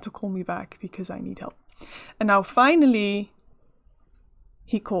someone to call me back because I need help. And now finally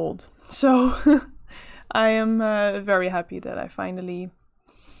he called. So I am very happy that I finally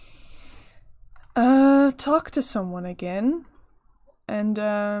talked to someone again.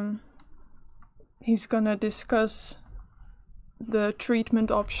 And he's gonna discuss the treatment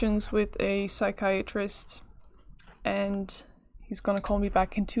options with a psychiatrist. And he's gonna call me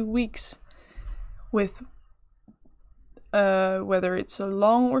back in 2 weeks with whether it's a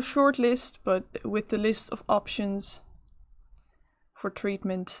long or short list, but with the list of options for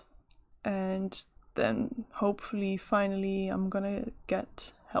treatment. And then hopefully finally I'm gonna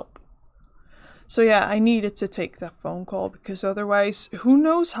get help. So yeah, I needed to take that phone call because otherwise who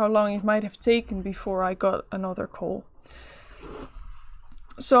knows how long it might have taken before I got another call.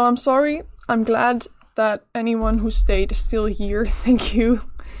 So I'm sorry. I'm glad that anyone who stayed is still here. Thank you.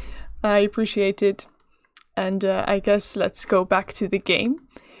 I appreciate it. And I guess let's go back to the game.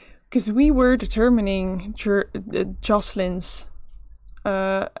 Because we were determining Jocelyn's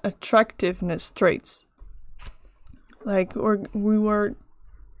attractiveness traits. Like, or we were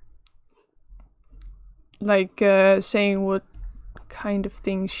like saying what kind of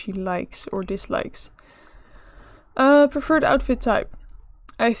things she likes or dislikes. Preferred outfit type.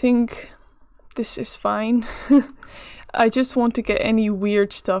 I think this is fine. I just want to get any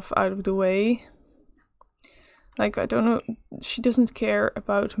weird stuff out of the way. Like, I don't know, she doesn't care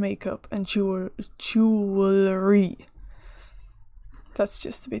about makeup and jewelry. That's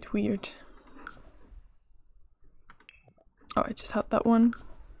just a bit weird. Oh, I just had that one.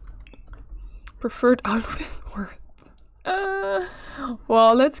 Preferred outfit or...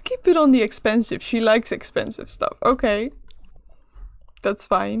 well, let's keep it on the expensive. She likes expensive stuff. Okay. That's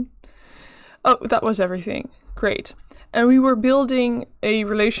fine. Oh, that was everything. Great. And we were building a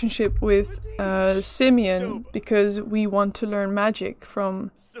relationship with Simeon because we want to learn magic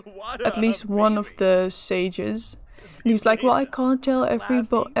from at least one of the sages. And he's like, well, I can't tell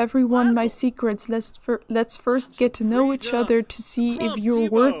everyone my secrets. Let's first get to know each other to see if you're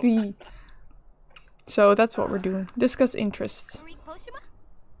worthy. So that's what we're doing. Discuss interests.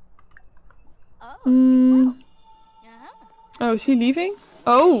 Oh, is he leaving?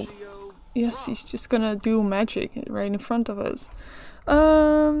 Oh! Yes, he's just gonna do magic right in front of us.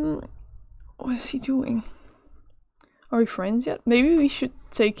 What is he doing? Are we friends yet? Maybe we should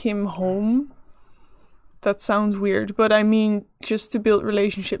take him home. That sounds weird, but I mean just to build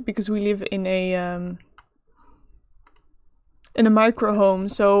relationship, because we live in a micro home,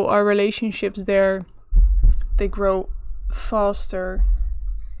 so our relationships there, they grow faster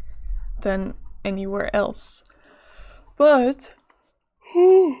than anywhere else. But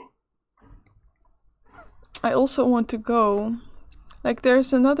I also want to go, like,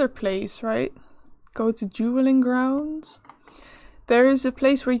 there's another place, right? Go to dueling grounds. There is a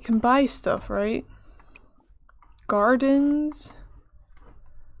place where you can buy stuff, right? Gardens.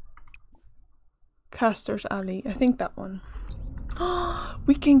 Caster's Alley. I think that one.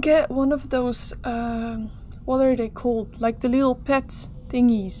 We can get one of those, what are they called? Like the little pet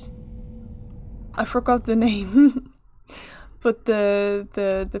thingies. I forgot the name. But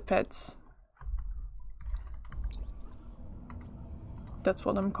the pets. That's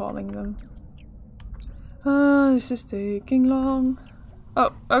what I'm calling them. This is taking long.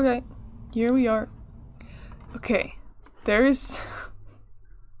 Oh, okay. Here we are. Okay. There is...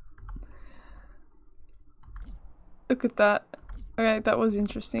 Look at that. Okay, that was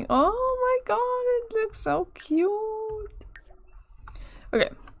interesting. Oh my god, it looks so cute. Okay.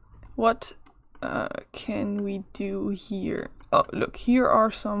 What can we do here? Oh, look. Here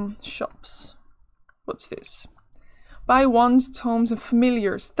are some shops. What's this? Buy wands, tomes, and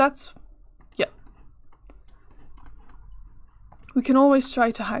familiars. That's... yeah. We can always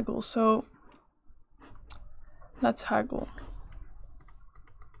try to haggle, so... let's haggle.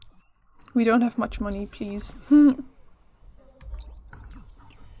 We don't have much money, please.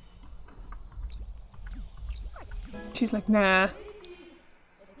 She's like, nah.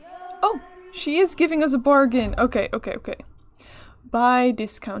 Oh! She is giving us a bargain! Okay, okay, okay. Buy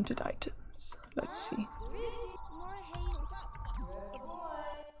discounted items. Let's see.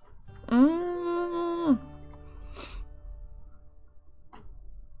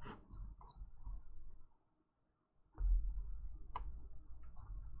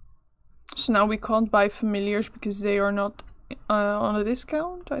 So now we can't buy familiars because they are not on a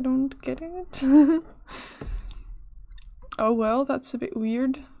discount? I don't get it. Oh well, that's a bit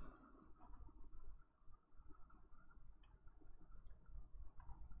weird.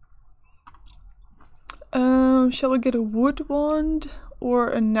 Shall we get a wood wand or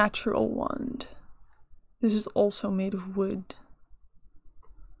a natural wand? This is also made of wood.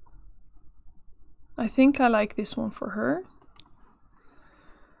 I think I like this one for her.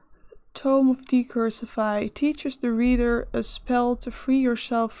 Tome of Decursify teaches the reader a spell to free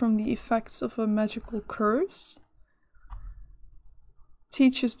yourself from the effects of a magical curse.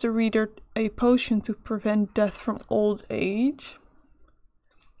 Teaches the reader a potion to prevent death from old age.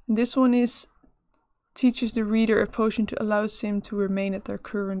 And this one is teaches the reader a potion to allow him to remain at their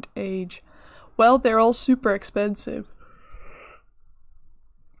current age. Well, they're all super expensive.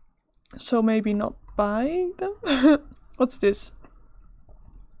 So maybe not buy them? What's this?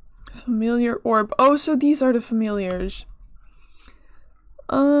 Familiar orb. Oh, so these are the familiars.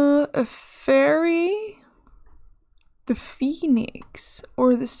 A fairy, the phoenix,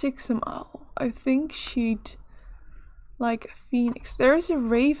 or the Sixamal. I think she'd like a phoenix. There is a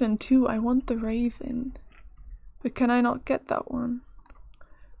raven too. I want the raven. But can I not get that one?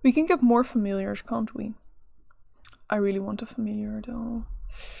 We can get more familiars, can't we? I really want a familiar though.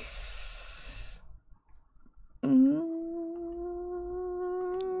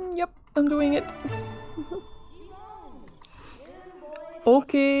 Yep, I'm doing it.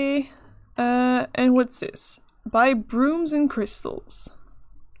 Okay. And what's this? Buy brooms and crystals.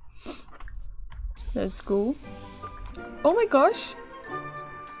 Let's go. Oh my gosh.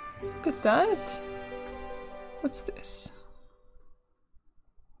 Look at that. What's this?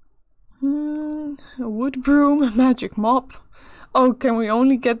 A wood broom, a magic mop. Oh, can we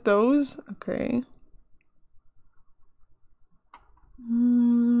only get those? Okay.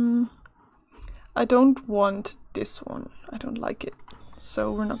 I don't want this one. I don't like it.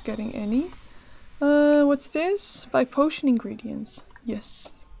 So we're not getting any. What's this? Buy potion ingredients.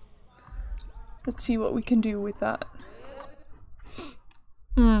 Yes. Let's see what we can do with that.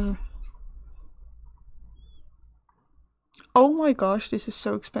 Oh my gosh, this is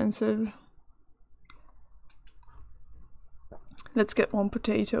so expensive. Let's get one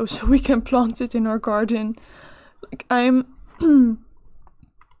potato so we can plant it in our garden. Like I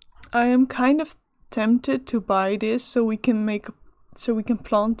am kind of tempted to buy this so we can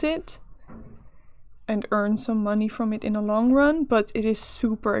plant it and earn some money from it in the long run, but it is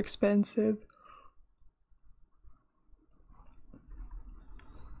super expensive.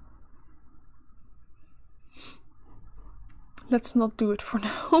 let's not do it for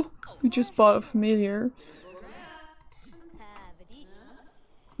now. We just bought a familiar.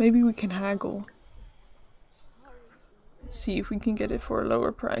 Maybe we can haggle. See if we can get it for a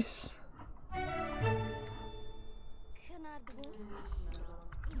lower price.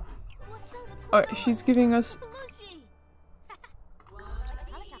 Alright, she's giving us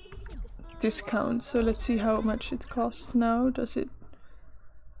discount, so let's see how much it costs now. Does it?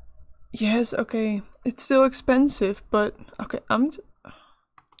 Yes, okay. It's still expensive, but okay, I'm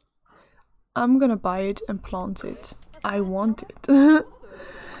gonna buy it and plant it. I want it.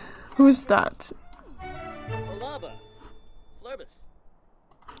 Who's that?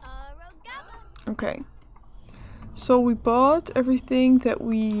 Okay. So we bought everything that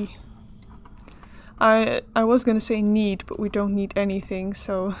we... I was gonna say need, but we don't need anything,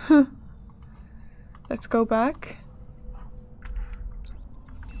 so... Let's go back.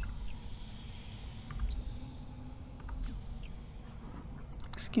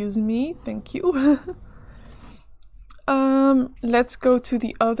 Excuse me, thank you. Let's go to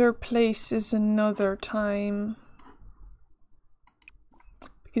the other places another time.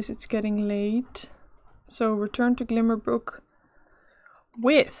 Because it's getting late. So return to Glimmerbrook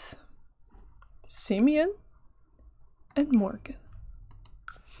with Simeon and Morgan.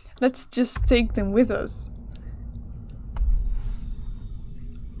 Let's just take them with us.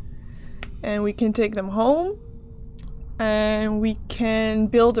 And we can take them home. And we can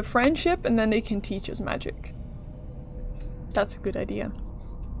build a friendship and then they can teach us magic. That's a good idea.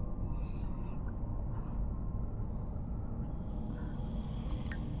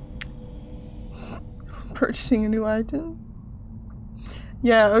 Purchasing a new item.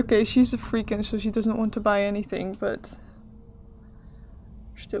 Yeah, okay, she's a freakin', so she doesn't want to buy anything, but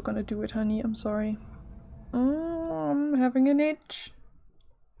we're still gonna do it, honey. I'm sorry. I'm having an itch.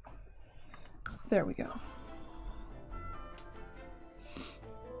 There we go.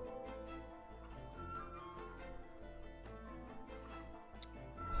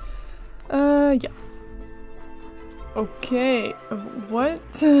 Yeah. Okay,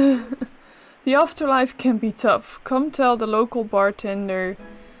 what? The afterlife can be tough. Come tell the local bartender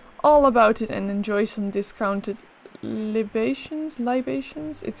all about it and enjoy some discounted libations?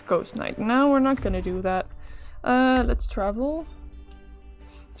 It's ghost night. No, we're not gonna do that. Let's travel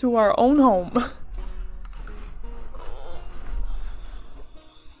to our own home.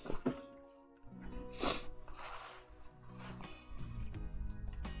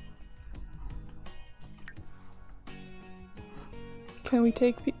 Can we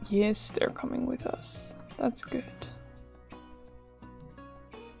take people? Yes, they're coming with us. That's good.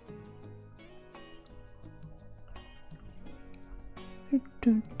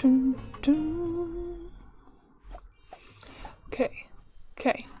 Okay,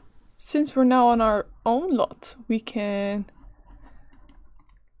 okay. Since we're now on our own lot, we can...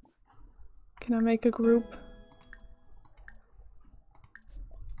 Can I make a group?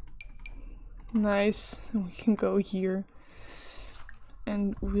 Nice. We can go here.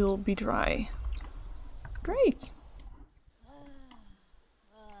 And we'll be dry. Great!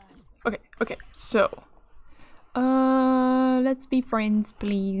 Okay, okay, so... let's be friends,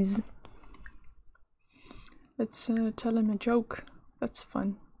 please. Let's tell him a joke. That's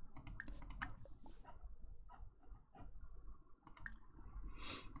fun.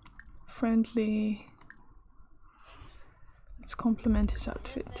 Friendly. Let's compliment his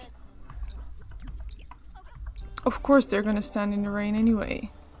outfit. Of course they're gonna stand in the rain anyway.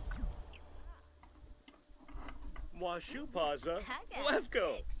 Washupaza,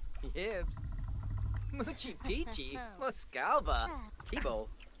 Levko. Yibs. Moochie Peachy, Moscalba, Tibo,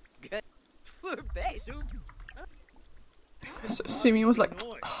 good Flurbe. So Simeon was like,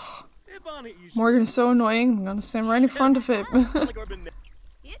 oh, Morgan is so annoying, I'm gonna stand right in front of him.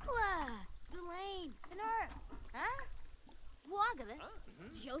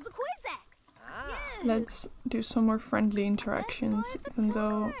 Let's do some more friendly interactions, even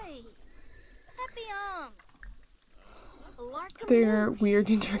though they're weird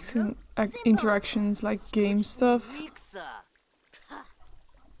interactions like game stuff.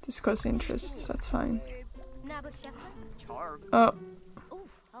 Discuss interests, that's fine. Oh,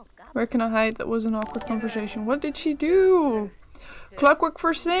 where can I hide? That was an awkward conversation. What did she do? Clockwork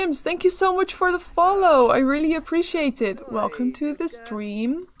for Sims, thank you so much for the follow. I really appreciate it. Welcome to the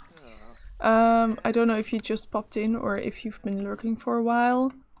stream. I don't know if you just popped in or if you've been lurking for a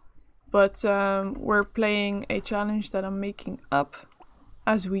while, but we're playing a challenge that I'm making up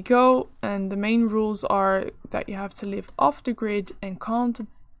as we go, and the main rules are that you have to live off the grid and can't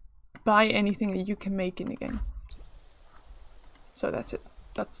buy anything that you can make in the game. So that's it.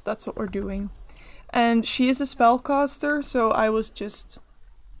 That's what we're doing. And she is a spellcaster, so I was just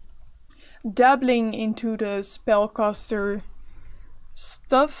dabbling into the spellcaster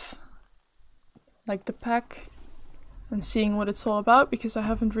stuff, like the pack, and seeing what it's all about, because I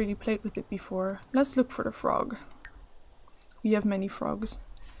haven't really played with it before. Let's look for the frog. We have many frogs.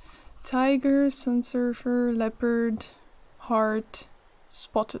 Tiger, sun surfer, leopard, heart,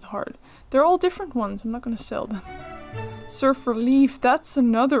 spotted heart. They're all different ones. I'm not gonna sell them. Surfer leaf, that's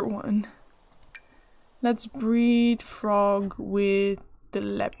another one. Let's breed frog with the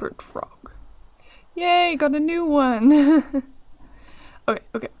leopard frog. Yay, got a new one.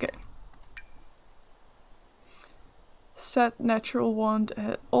 Okay. Set natural wand.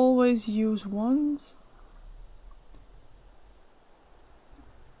 Always use wands.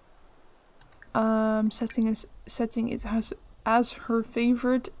 Setting it as her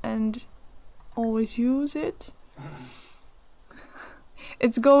favorite and always use it.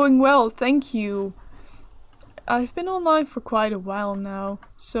 It's going well, thank you. I've been online for quite a while now,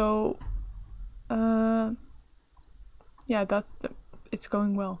 so yeah, it's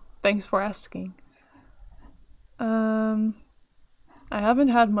going well. Thanks for asking. I haven't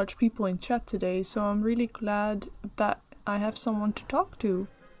had much people in chat today, so I'm really glad that I have someone to talk to.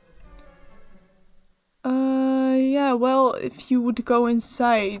 Yeah, well, if you would go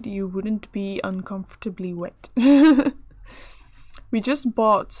inside, you wouldn't be uncomfortably wet. We just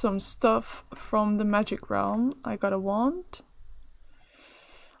bought some stuff from the Magic Realm. I got a wand.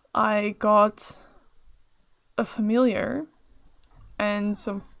 I got a familiar and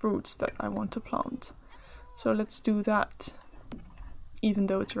some fruits that I want to plant. So let's do that. Even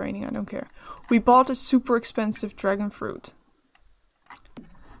though it's raining, I don't care. We bought a super expensive dragon fruit.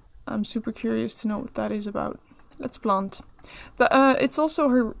 I'm super curious to know what that is about. Let's plant. It's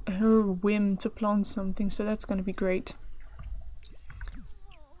also her whim to plant something, so that's gonna be great.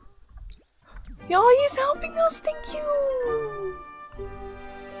 Yeah, he's helping us, thank you!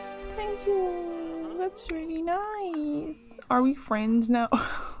 Thank you, that's really nice. Are we friends now?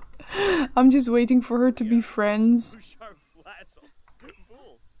 I'm just waiting for her to be friends.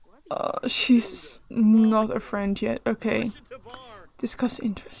 She's not a friend yet, okay. Discuss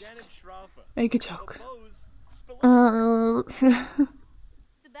interests. Make a joke.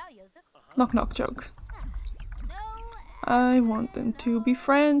 Knock knock joke. I want them to be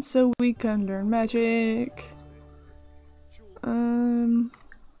friends so we can learn magic.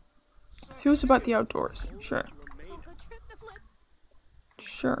 Theo's about the outdoors. Sure.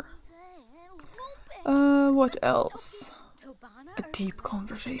 Sure. What else? A deep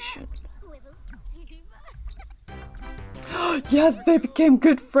conversation. Yes, they became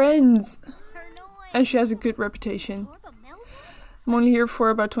good friends! And she has a good reputation. I'm only here for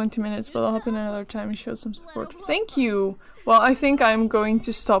about 20 minutes, but I'll hop in another time and show some support. Thank you! Well, I think I'm going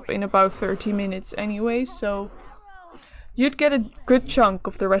to stop in about 30 minutes anyway, so you'd get a good chunk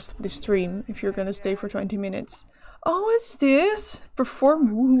of the rest of the stream if you're gonna stay for 20 minutes. Oh, what's this?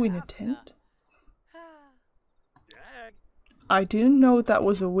 Perform woohoo in a tent? I didn't know that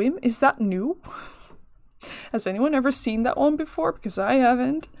was a whim. Is that new? Has anyone ever seen that one before? Because I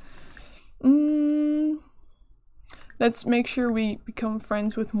haven't. Let's make sure we become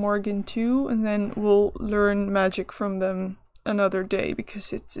friends with Morgan too, and then we'll learn magic from them another day,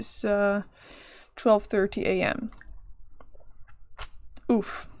 because it's 12:30 AM.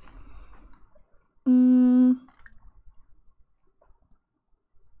 Oof.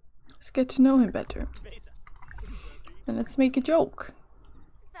 Let's get to know him better. And let's make a joke.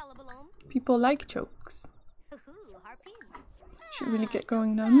 People like jokes. Should really get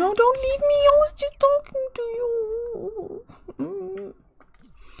going now. No, don't leave me! I was just talking to you!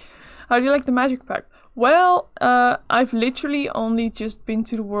 How do you like the magic pack? Well, I've literally only just been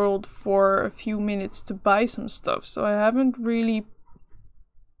to the world for a few minutes to buy some stuff, so I haven't really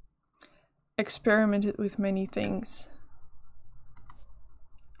experimented with many things.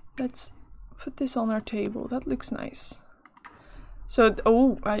 Let's put this on our table. That looks nice. So,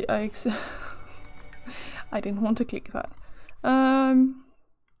 oh, I didn't want to click that.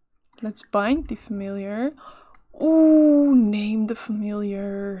 Let's bind the familiar. Ooh, name the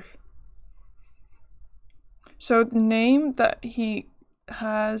familiar. So the name that he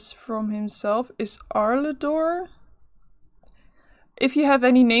has from himself is Arlador. If you have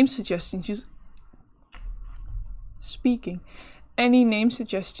any name suggestions, any name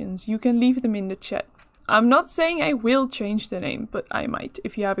suggestions, you can leave them in the chat. I'm not saying I will change the name, but I might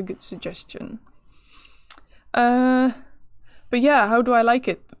if you have a good suggestion. But yeah, how do I like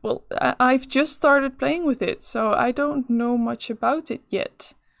it? Well, I've just started playing with it, so I don't know much about it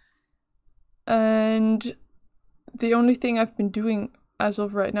yet. And the only thing I've been doing as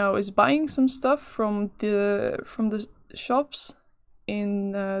of right now is buying some stuff from the shops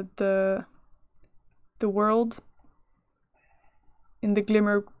in the world, in the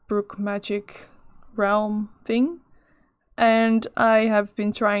Glimmerbrook magic realm thing. And I have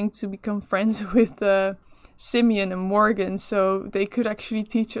been trying to become friends with Simeon and Morgan, so they could actually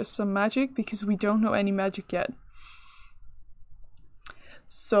teach us some magic, because we don't know any magic yet.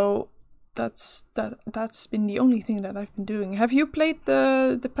 So that's been the only thing that I've been doing. Have you played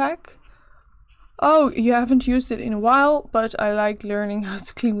the pack? Oh, you haven't used it in a while, but I like learning how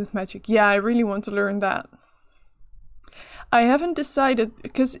to clean with magic. Yeah, I really want to learn that. I haven't decided,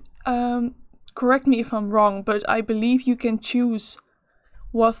 because correct me if I'm wrong, but I believe you can choose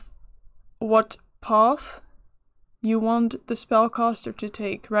what path you want the spellcaster to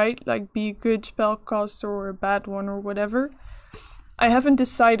take, right? Like, be a good spellcaster or a bad one or whatever. I haven't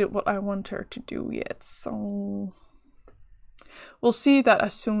decided what I want her to do yet, so we'll see that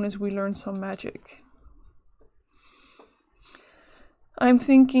as soon as we learn some magic. I'm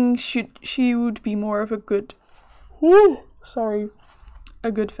thinking she would be more of a good...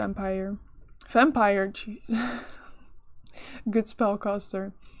 a good vampire. Vampire, jeez. Good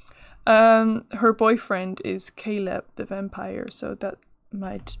spellcaster. Her boyfriend is Caleb the vampire, so that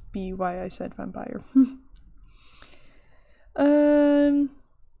might be why I said vampire.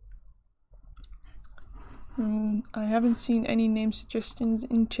 I haven't seen any name suggestions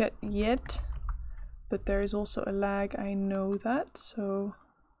in chat yet, but there is also a lag, I know that, so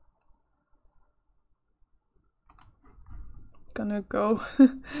gonna go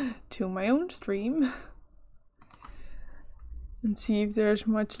to my own stream and see if there's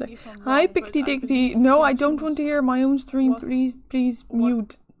much like... Hi Pickety Dickety! No, I don't want to hear my own stream, please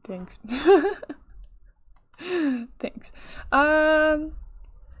mute. Thanks. Thanks.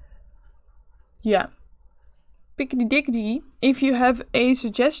 Yeah. Pickety Dickety, if you have a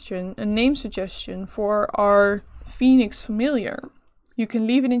suggestion, a name suggestion for our Phoenix familiar, you can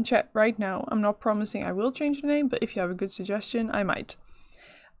leave it in chat right now. I'm not promising I will change the name, but if you have a good suggestion, I might.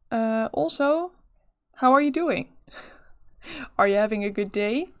 Also, how are you doing? Are you having a good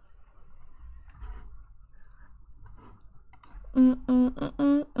day?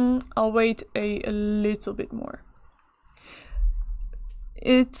 I'll wait a little bit more.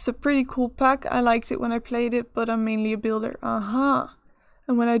 It's a pretty cool pack. I liked it when I played it, but I'm mainly a builder. And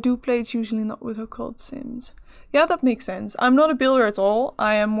when I do play, it's usually not with occult sims. Yeah, that makes sense. I'm not a builder at all.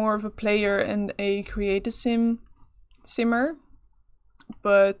 I am more of a player and a creative simmer.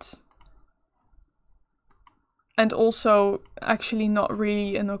 And also actually not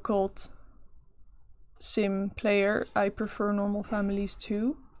really an occult sim player. I prefer normal families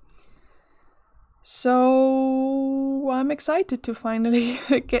too. So I'm excited to finally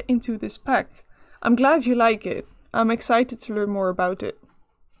get into this pack. I'm glad you like it. I'm excited to learn more about it.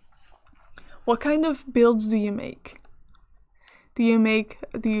 What kind of builds do you make? Do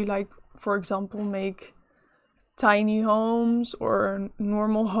you like, for example, make tiny homes or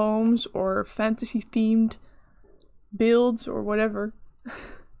normal homes or fantasy themed builds or whatever?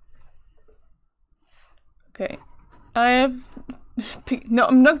 Okay. I have... No,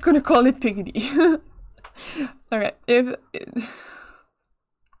 I'm not gonna call it Piggity. Okay,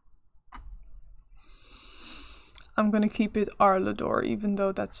 I'm gonna keep it Arlador, even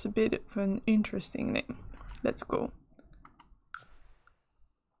though that's a bit of an interesting name. Let's go.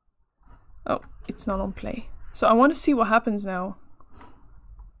 Oh, it's not on play. So I want to see what happens now.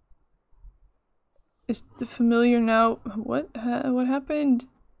 Is the familiar now... What happened?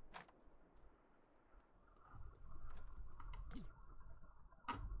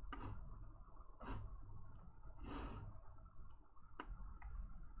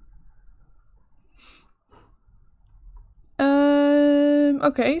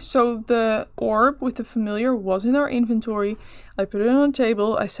 Okay, so the orb with the familiar was in our inventory. I put it on the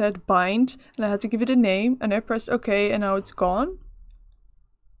table, I said bind, and I had to give it a name, and I pressed OK, and now it's gone.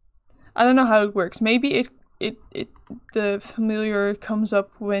 I don't know how it works. Maybe the familiar comes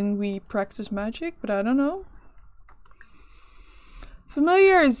up when we practice magic, but I don't know.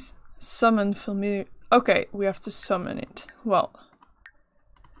 Familiars! Summon familiar. Okay, we have to summon it. Well,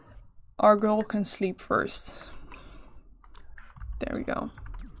 our girl can sleep first. There we go.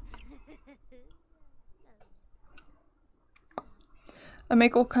 I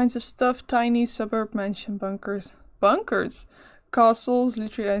make all kinds of stuff. Tiny, suburb, mansion, bunkers. Bunkers? Castles,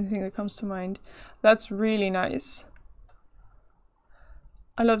 literally anything that comes to mind. That's really nice.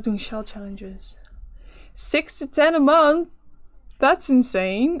 I love doing shell challenges. 6 to 10 a month? That's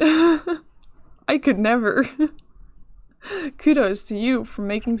insane. I could never. Kudos to you for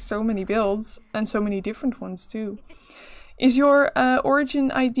making so many builds, and so many different ones too. Is your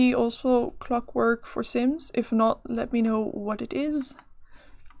origin ID also Clockwork for Sims? If not, let me know what it is,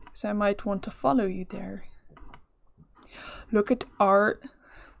 because I might want to follow you there. Look at art.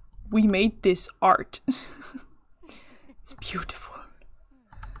 We made this art. It's beautiful.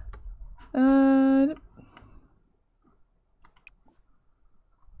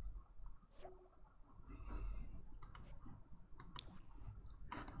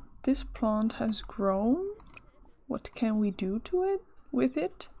 This plant has grown. What can we do to it with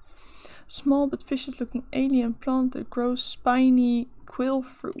it? Small but vicious looking alien plant that grows spiny quill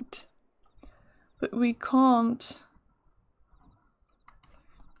fruit. But we can't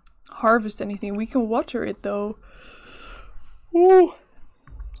harvest anything. We can water it though. Ooh.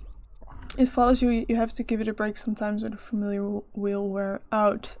 It follows you. You have to give it a break sometimes or the familiar will wear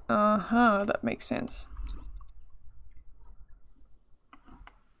out. That makes sense.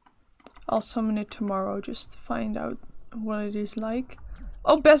 I'll summon it tomorrow just to find out what it is like.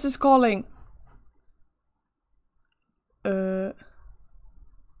 Oh, Bess is calling! I'm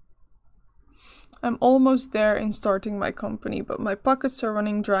almost there in starting my company, but my pockets are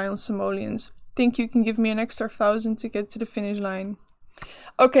running dry on simoleons. Think you can give me an extra 1,000 to get to the finish line?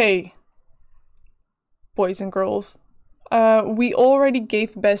 Okay, boys and girls. We already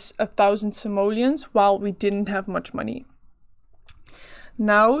gave Bess 1,000 simoleons while we didn't have much money.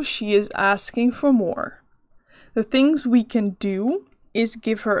 Now she is asking for more. The things we can do is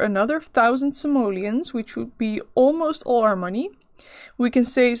give her another 1,000 simoleons, which would be almost all our money. We can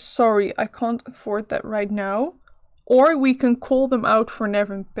say, sorry, I can't afford that right now. Or we can call them out for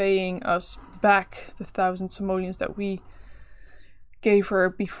never paying us back the 1,000 simoleons that we gave her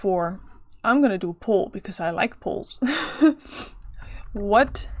before. I'm gonna do a poll because I like polls.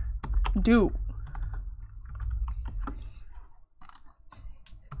 What do?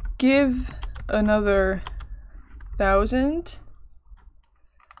 Give another 1,000.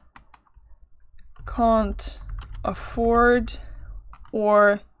 Can't afford,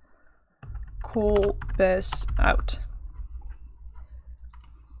 or call Bess out.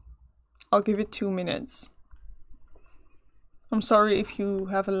 I'll give it 2 minutes. I'm sorry if you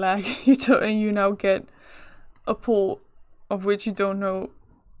have a lag and you now get a poll of which you don't know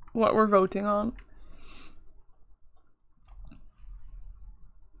what we're voting on.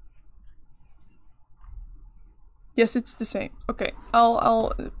 Yes, it's the same. Okay,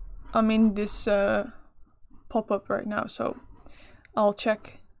 I'm in this pop-up right now, so I'll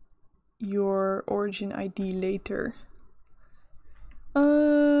check your origin ID later.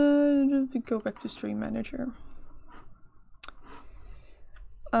 We go back to Stream Manager.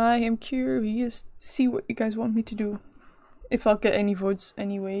 I am curious to see what you guys want me to do. If I'll get any votes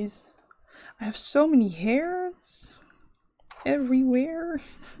anyways. I have so many hairs everywhere.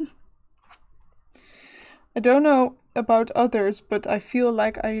 I don't know about others, but I feel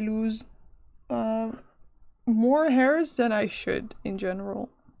like I lose more hairs than I should in general.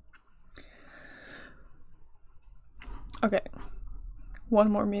 Okay,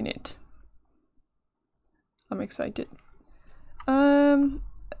 1 more minute. I'm excited.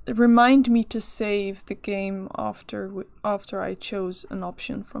 Remind me to save the game after I chose an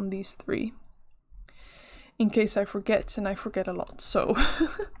option from these 3. In case I forget, and I forget a lot, so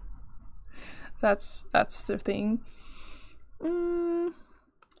that's the thing.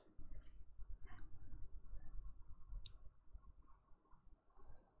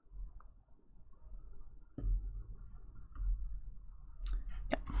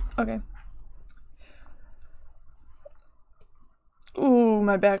 Yeah, okay. Ooh,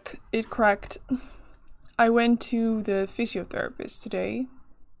 my back, it cracked. I went to the physiotherapist today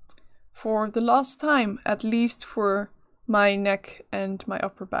for the last time, at least for my neck and my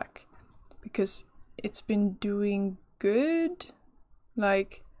upper back, because it's been doing good.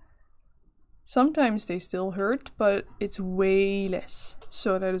 Like, sometimes they still hurt, but it's way less,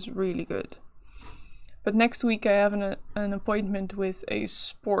 so that is really good. But next week I have an appointment with a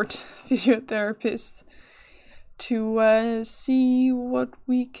sport physiotherapist to see what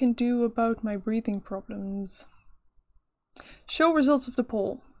we can do about my breathing problems. Show results of the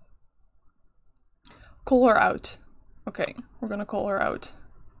poll. Call her out. Okay, we're gonna call her out.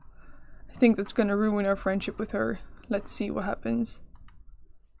 I think that's gonna ruin our friendship with her. Let's see what happens.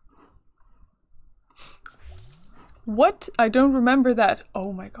 What? I don't remember that.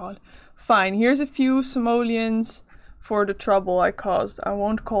 Oh my god. Fine, here's a few simoleons for the trouble I caused. I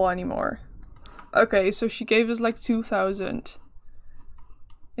won't call anymore. Okay, so she gave us like 2,000.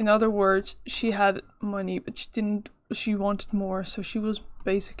 In other words, she had money, but she wanted more, so she was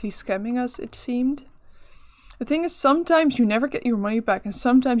basically scamming us, it seemed. The thing is, sometimes you never get your money back, and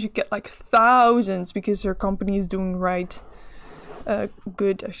sometimes you get like thousands because your company is doing right.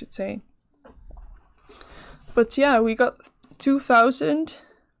 good, I should say. But yeah, we got 2,000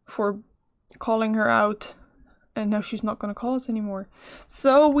 for calling her out, and now she's not gonna call us anymore.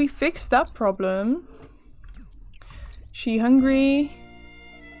 So we fixed that problem. She hungry?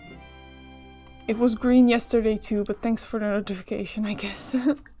 It was green yesterday too, but thanks for the notification, I guess.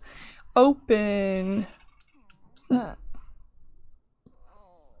 Open.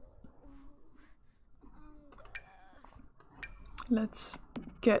 Let's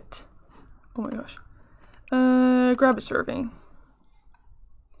get... Oh my gosh. Grab a serving.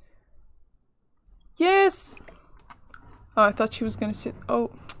 Yes! Oh, I thought she was gonna sit...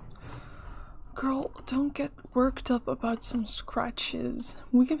 Oh. Girl, don't get worked up about some scratches.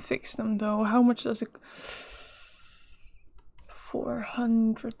 We can fix them though. How much does it...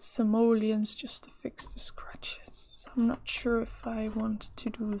 400 simoleons just to fix the scratches. I'm not sure if I want to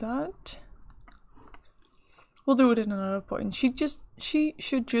do that. We'll do it at another point. She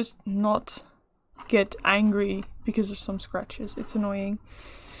should just not get angry because of some scratches. It's annoying.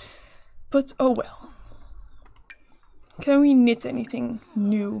 But oh well. Can we knit anything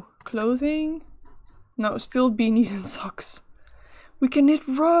new? Clothing? No, still beanies and socks. We can knit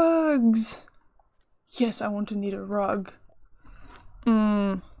rugs! Yes, I want to knit a rug.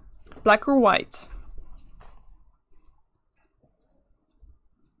 Black or white?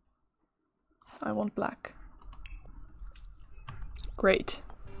 I want black. Great.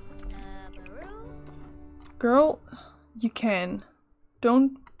 Girl, you can.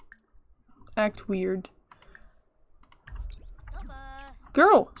 Don't act weird.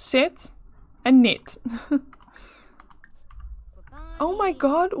 Girl, sit and knit. Oh my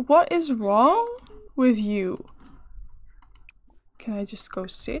god, what is wrong with you? Can I just go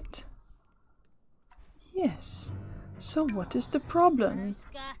sit? Yes. So what is the problem?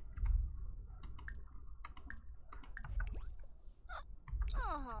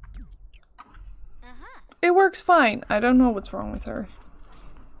 It works fine. I don't know what's wrong with her.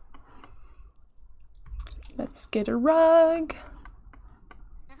 Let's get a rug.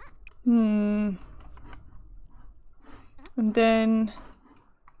 And then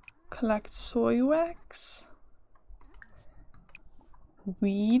collect soy wax.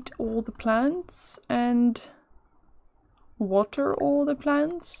 Weed all the plants and water all the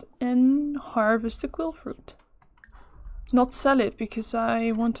plants and harvest the quill fruit. Not sell it because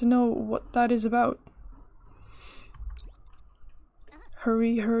I want to know what that is about.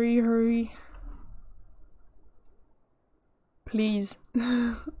 Hurry, hurry, hurry. Please.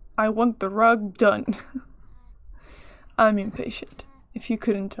 I want the rug done. I'm impatient, if you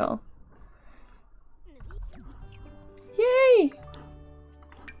couldn't tell. Yay!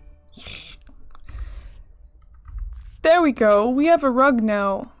 There we go, we have a rug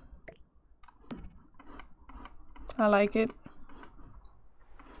now. I like it.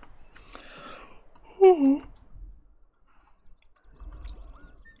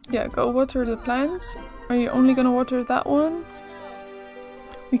 Yeah, go water the plants. Are you only gonna water that one?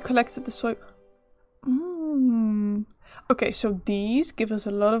 We collected the soy. Okay, so these give us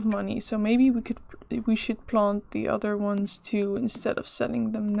a lot of money, so maybe we should plant the other ones too instead of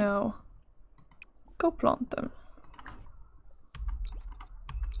selling them now. Go plant them.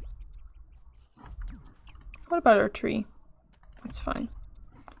 What about our tree? It's fine.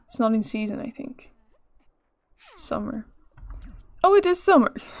 It's not in season, I think. Summer. Oh, it is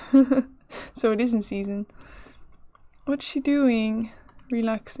summer! So it is in season. What's she doing?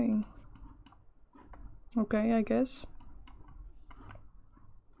 Relaxing. Okay, I guess.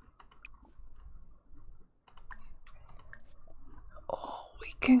 Oh,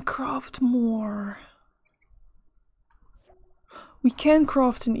 we can craft more. We can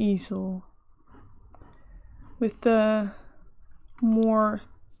craft an easel. With the more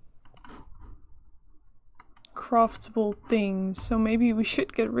craftable things. So maybe we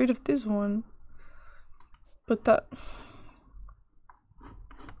should get rid of this one. But that...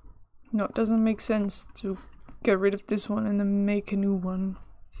 No, it doesn't make sense to get rid of this one and then make a new one.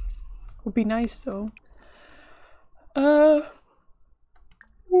 Would be nice though.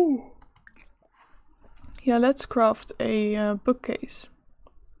 Yeah, let's craft a bookcase.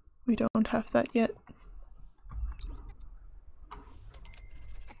 We don't have that yet.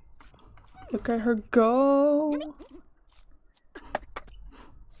 Look at her go!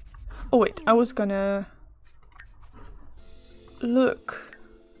 Oh wait, I was gonna look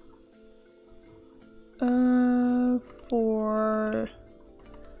for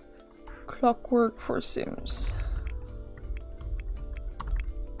clockwork for Sims.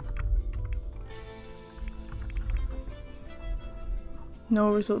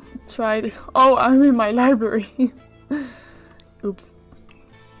 No result. Tried. Oh, I'm in my library. Oops.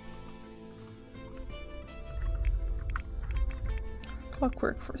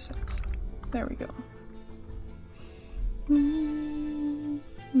 Clockwork for sex. There we go.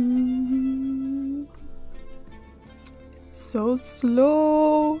 It's so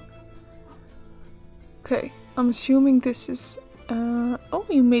slow. Okay, I'm assuming this is... oh,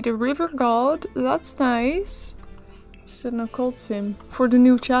 you made a river god. That's nice. Is that an occult sim? For the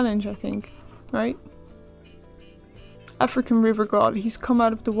new challenge, I think. Right? African river god. He's come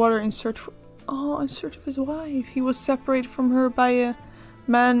out of the water in search for... Oh, in search of his wife. He was separated from her by a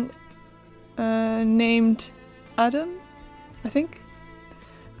man named Adam, I think.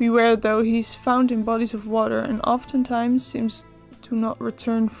 Beware though, he's found in bodies of water and oftentimes seems to not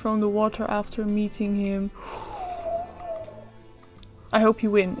return from the water after meeting him. I hope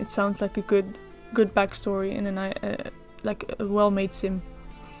you win. It sounds like a good backstory and like a well-made sim.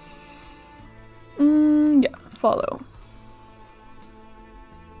 Yeah, follow.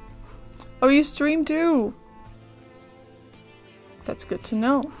 Oh, you stream too? That's good to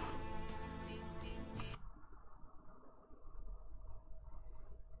know.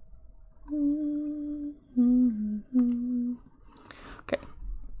 Okay.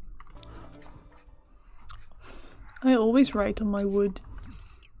 I always write on my wood.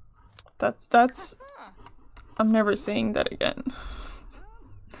 That's... I'm never saying that again.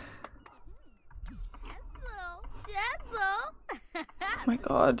 Oh my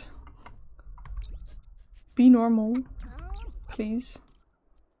god. Be normal, please.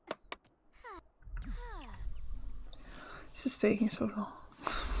 This is taking so long.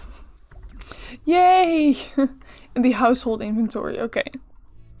 Yay! In the household inventory, okay.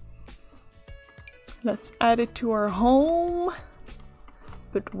 Let's add it to our home.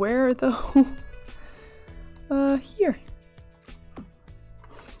 But where though? Here.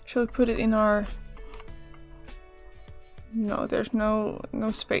 Shall we put it in our... No, there's no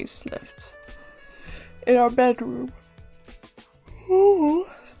space left. In our bedroom. Ooh.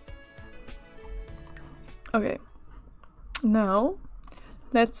 Okay. Now,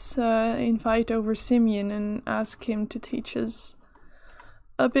 let's invite over Simeon and ask him to teach us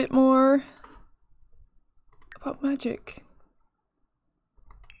a bit more about magic.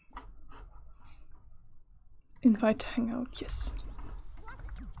 Invite to hang out, yes.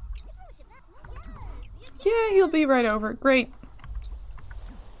 Yeah, he'll be right over. Great.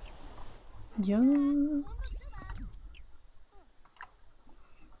 Yes.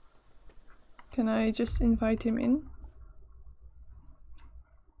 Can I just invite him in?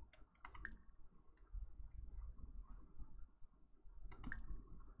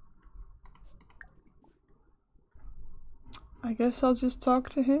 I guess I'll just talk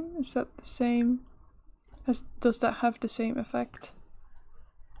to him. Is that the same? Does that have the same effect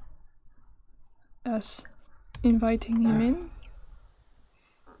as inviting him in?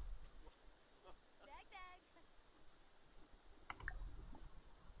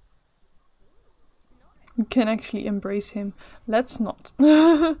 We can actually embrace him. Let's not.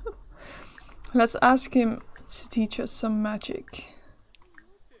 Let's ask him to teach us some magic.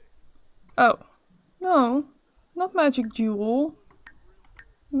 Oh, no, not magic duel.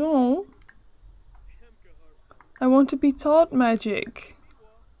 No. I want to be taught magic.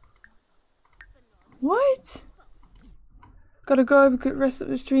 What? Gotta go, have a good rest of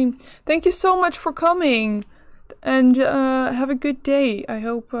the stream. Thank you so much for coming. And have a good day. I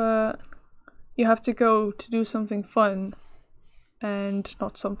hope you have to go to do something fun. And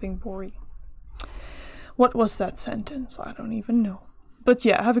not something boring. What was that sentence? I don't even know. But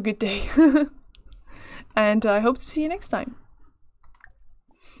yeah, have a good day. And I hope to see you next time.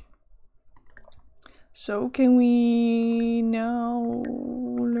 So, can we now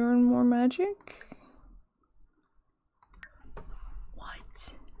learn more magic?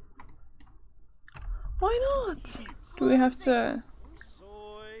 What? Why not? Do we have to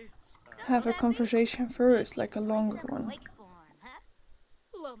have a conversation first, like a longer one?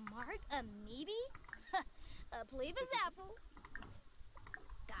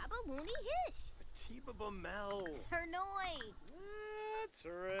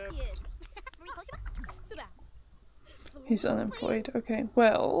 He's unemployed. Okay,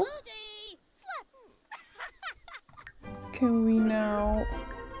 well, can we now...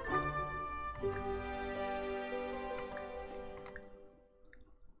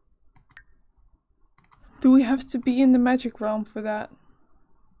 Do we have to be in the magic realm for that?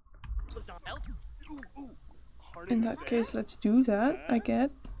 In that case, let's do that, I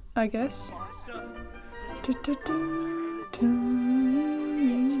guess.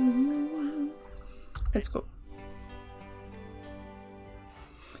 Let's go.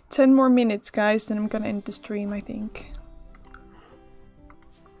 10 more minutes, guys, then I'm gonna end the stream, I think.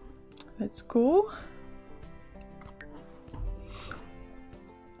 Let's go.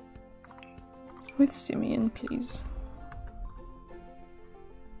 With Simeon, please.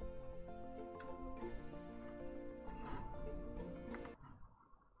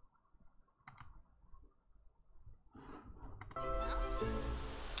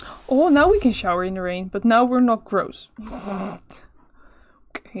 Oh, now we can shower in the rain, but now we're not gross.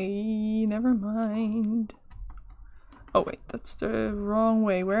 Okay, never mind. Oh wait, that's the wrong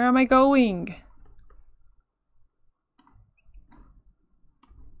way. Where am I going?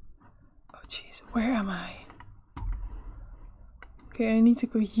 Oh jeez, where am I? Okay, I need to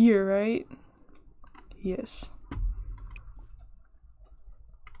go here, right? Yes.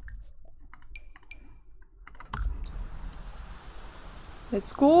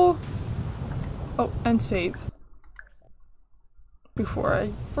 Let's go. Oh, and save. Before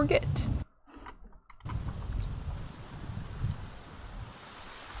I forget.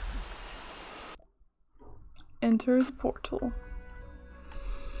 Enter the portal.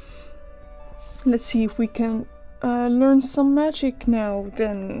 Let's see if we can learn some magic now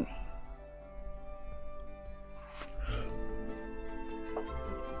then.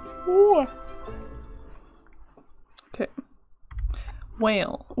 Ooh. Okay.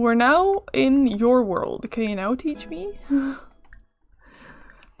 Well, we're now in your world. Can you now teach me?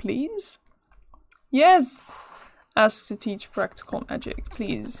 Please? Yes! Ask to teach practical magic,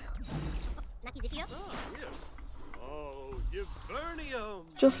 please.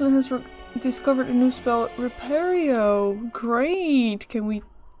 Jocelyn has discovered a new spell, Repario. Great! Can we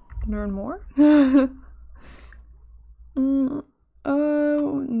learn more?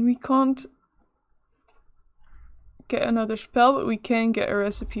 We can't get another spell, but we can get a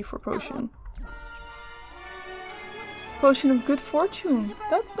recipe for potion. Potion of good fortune.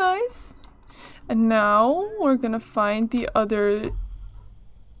 That's nice. And now we're gonna find the other.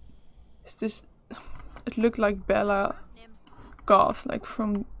 Is this? It looked like Bella Goth, like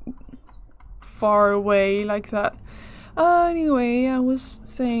from far away, like that. Anyway, I was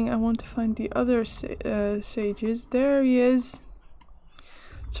saying I want to find the other sages. There he is.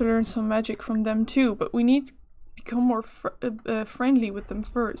 To learn some magic from them too, but we need to become more friendly with them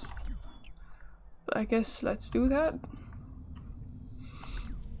first. But I guess let's do that.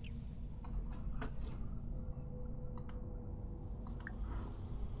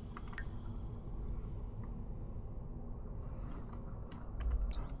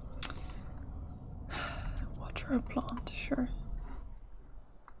 Water a plant, sure.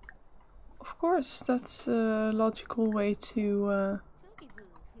 Of course, that's a logical way to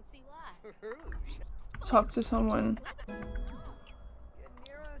talk to someone.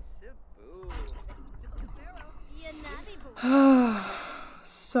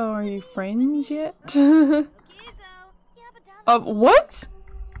 So, are you friends yet? What?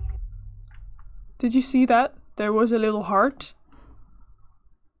 Did you see that? There was a little heart.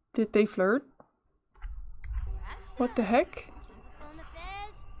 Did they flirt? What the heck?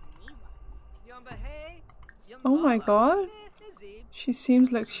 Oh my god. She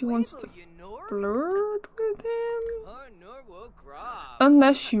seems like she wants to flirt with him.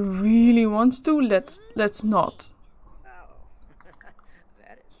 Unless she really wants to, let's not.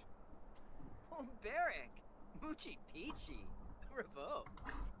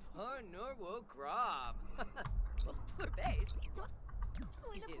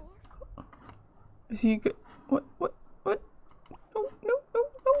 Is he good? What? No,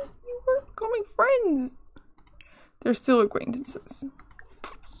 we were becoming friends. They're still acquaintances.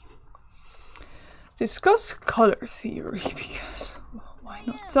 Discuss color theory, because well, why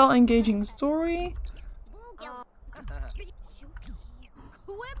not? Tell engaging story.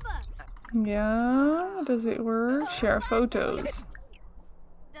 Yeah, does it work? Share photos.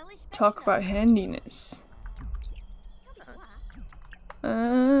 Talk about handiness.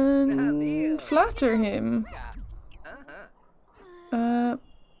 And flatter him.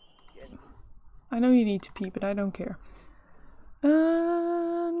 I know you need to pee, but I don't care.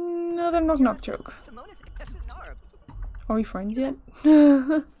 Another knock-knock joke. Are we friends yet?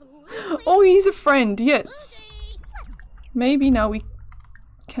 Oh, he's a friend, yes. Maybe now we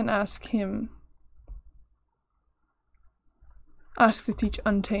can ask him. Ask to teach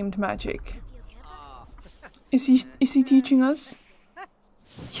untamed magic. Is he teaching us?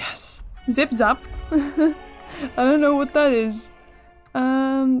 Yes. Zip zap. I don't know what that is.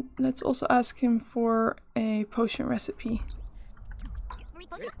 Let's also ask him for a potion recipe.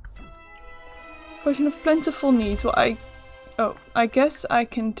 Potion of plentiful needs. Well, I guess I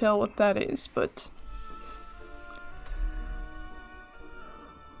can tell what that is, but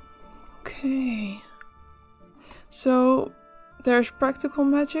okay. So There's practical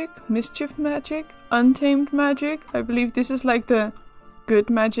magic, mischief magic, untamed magic. I believe this is like the good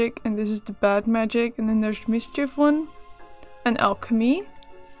magic and this is the bad magic. And then there's mischief one. And alchemy.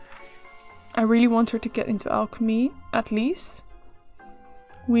 I really want her to get into alchemy, at least.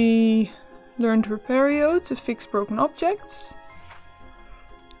 We learned Repario to fix broken objects.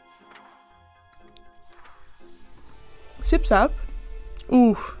 Zip Zap.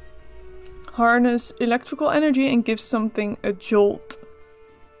 Ooh. Harness electrical energy and give something a jolt.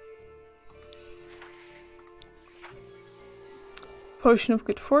 Potion of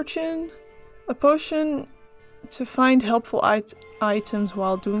Good Fortune. A potion to find helpful items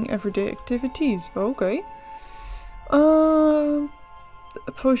while doing everyday activities. Okay. A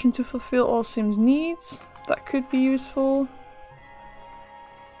potion to fulfill all Sims' needs. That could be useful.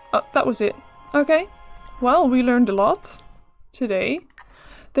 Oh, that was it. Okay. Well, we learned a lot today.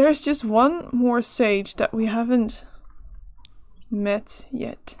 There's just one more sage that we haven't met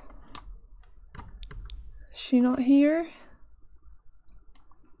yet. Is she not here?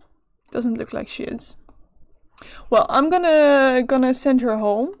 Doesn't look like she is. Well, I'm gonna send her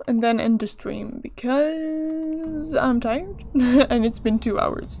home and then end the stream because I'm tired and it's been 2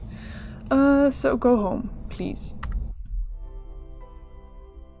 hours. So go home, please.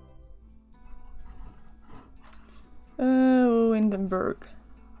 Hindenburg.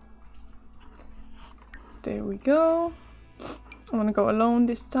 There we go. I'm gonna go alone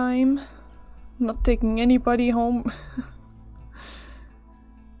this time. I'm not taking anybody home.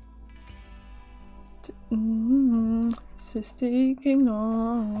 This is taking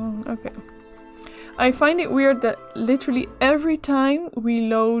long. Okay. I find it weird that literally every time we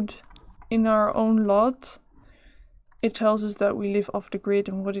load in our own lot, it tells us that we live off the grid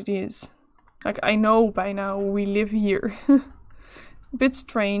and what it is. Like, I know by now we live here. A bit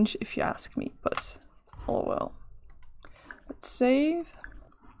strange if you ask me, but oh well. Let's save.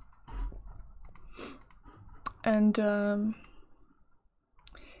 And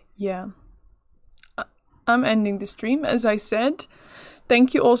yeah. I'm ending the stream, as I said.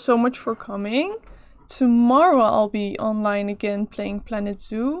 Thank you all so much for coming. Tomorrow I'll be online again playing Planet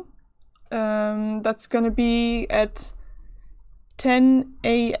Zoo. That's gonna be at 10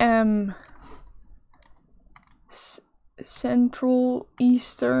 AM Central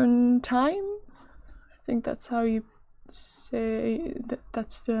Eastern Time. I think that's how you say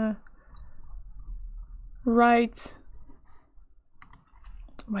that's the right.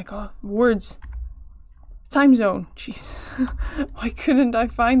 Oh my god, words. Time zone. Jeez. Why couldn't I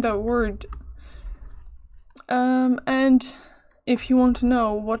find that word? And if you want to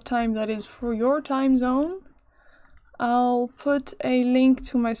know what time that is for your time zone, I'll put a link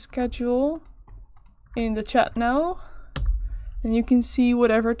to my schedule in the chat now. And you can see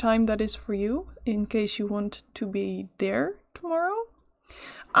whatever time that is for you, in case you want to be there tomorrow.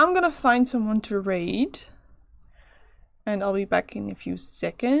 I'm gonna find someone to raid. And I'll be back in a few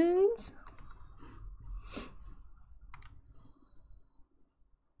seconds.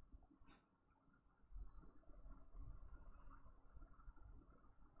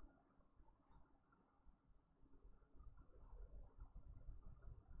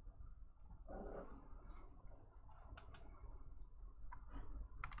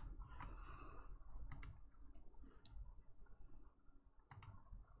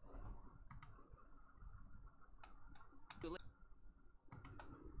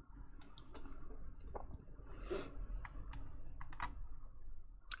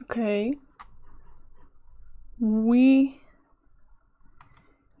 Okay. We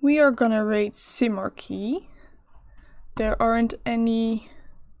are gonna raid Simmarkey. There aren't any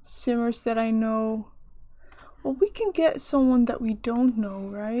simmers that I know. Well, we can get someone that we don't know,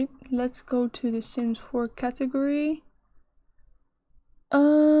 right? Let's go to the Sims 4 category.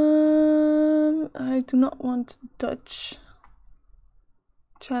 I do not want Dutch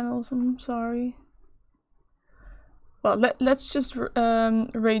channels, I'm sorry. Well, let's just raid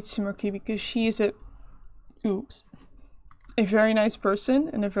Simmarkey because she is a very nice person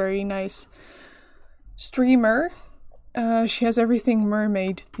and a very nice streamer. She has everything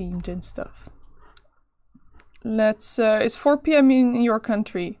mermaid themed and stuff. Let's it's 4 PM in your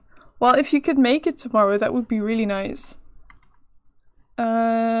country. Well, if you could make it tomorrow, that would be really nice.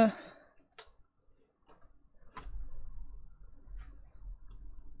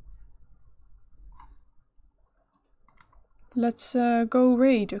 Let's go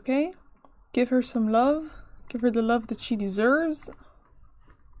raid, okay? Give her some love. Give her the love that she deserves.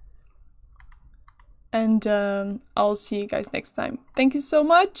 And I'll see you guys next time. Thank you so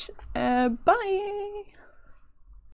much. Bye!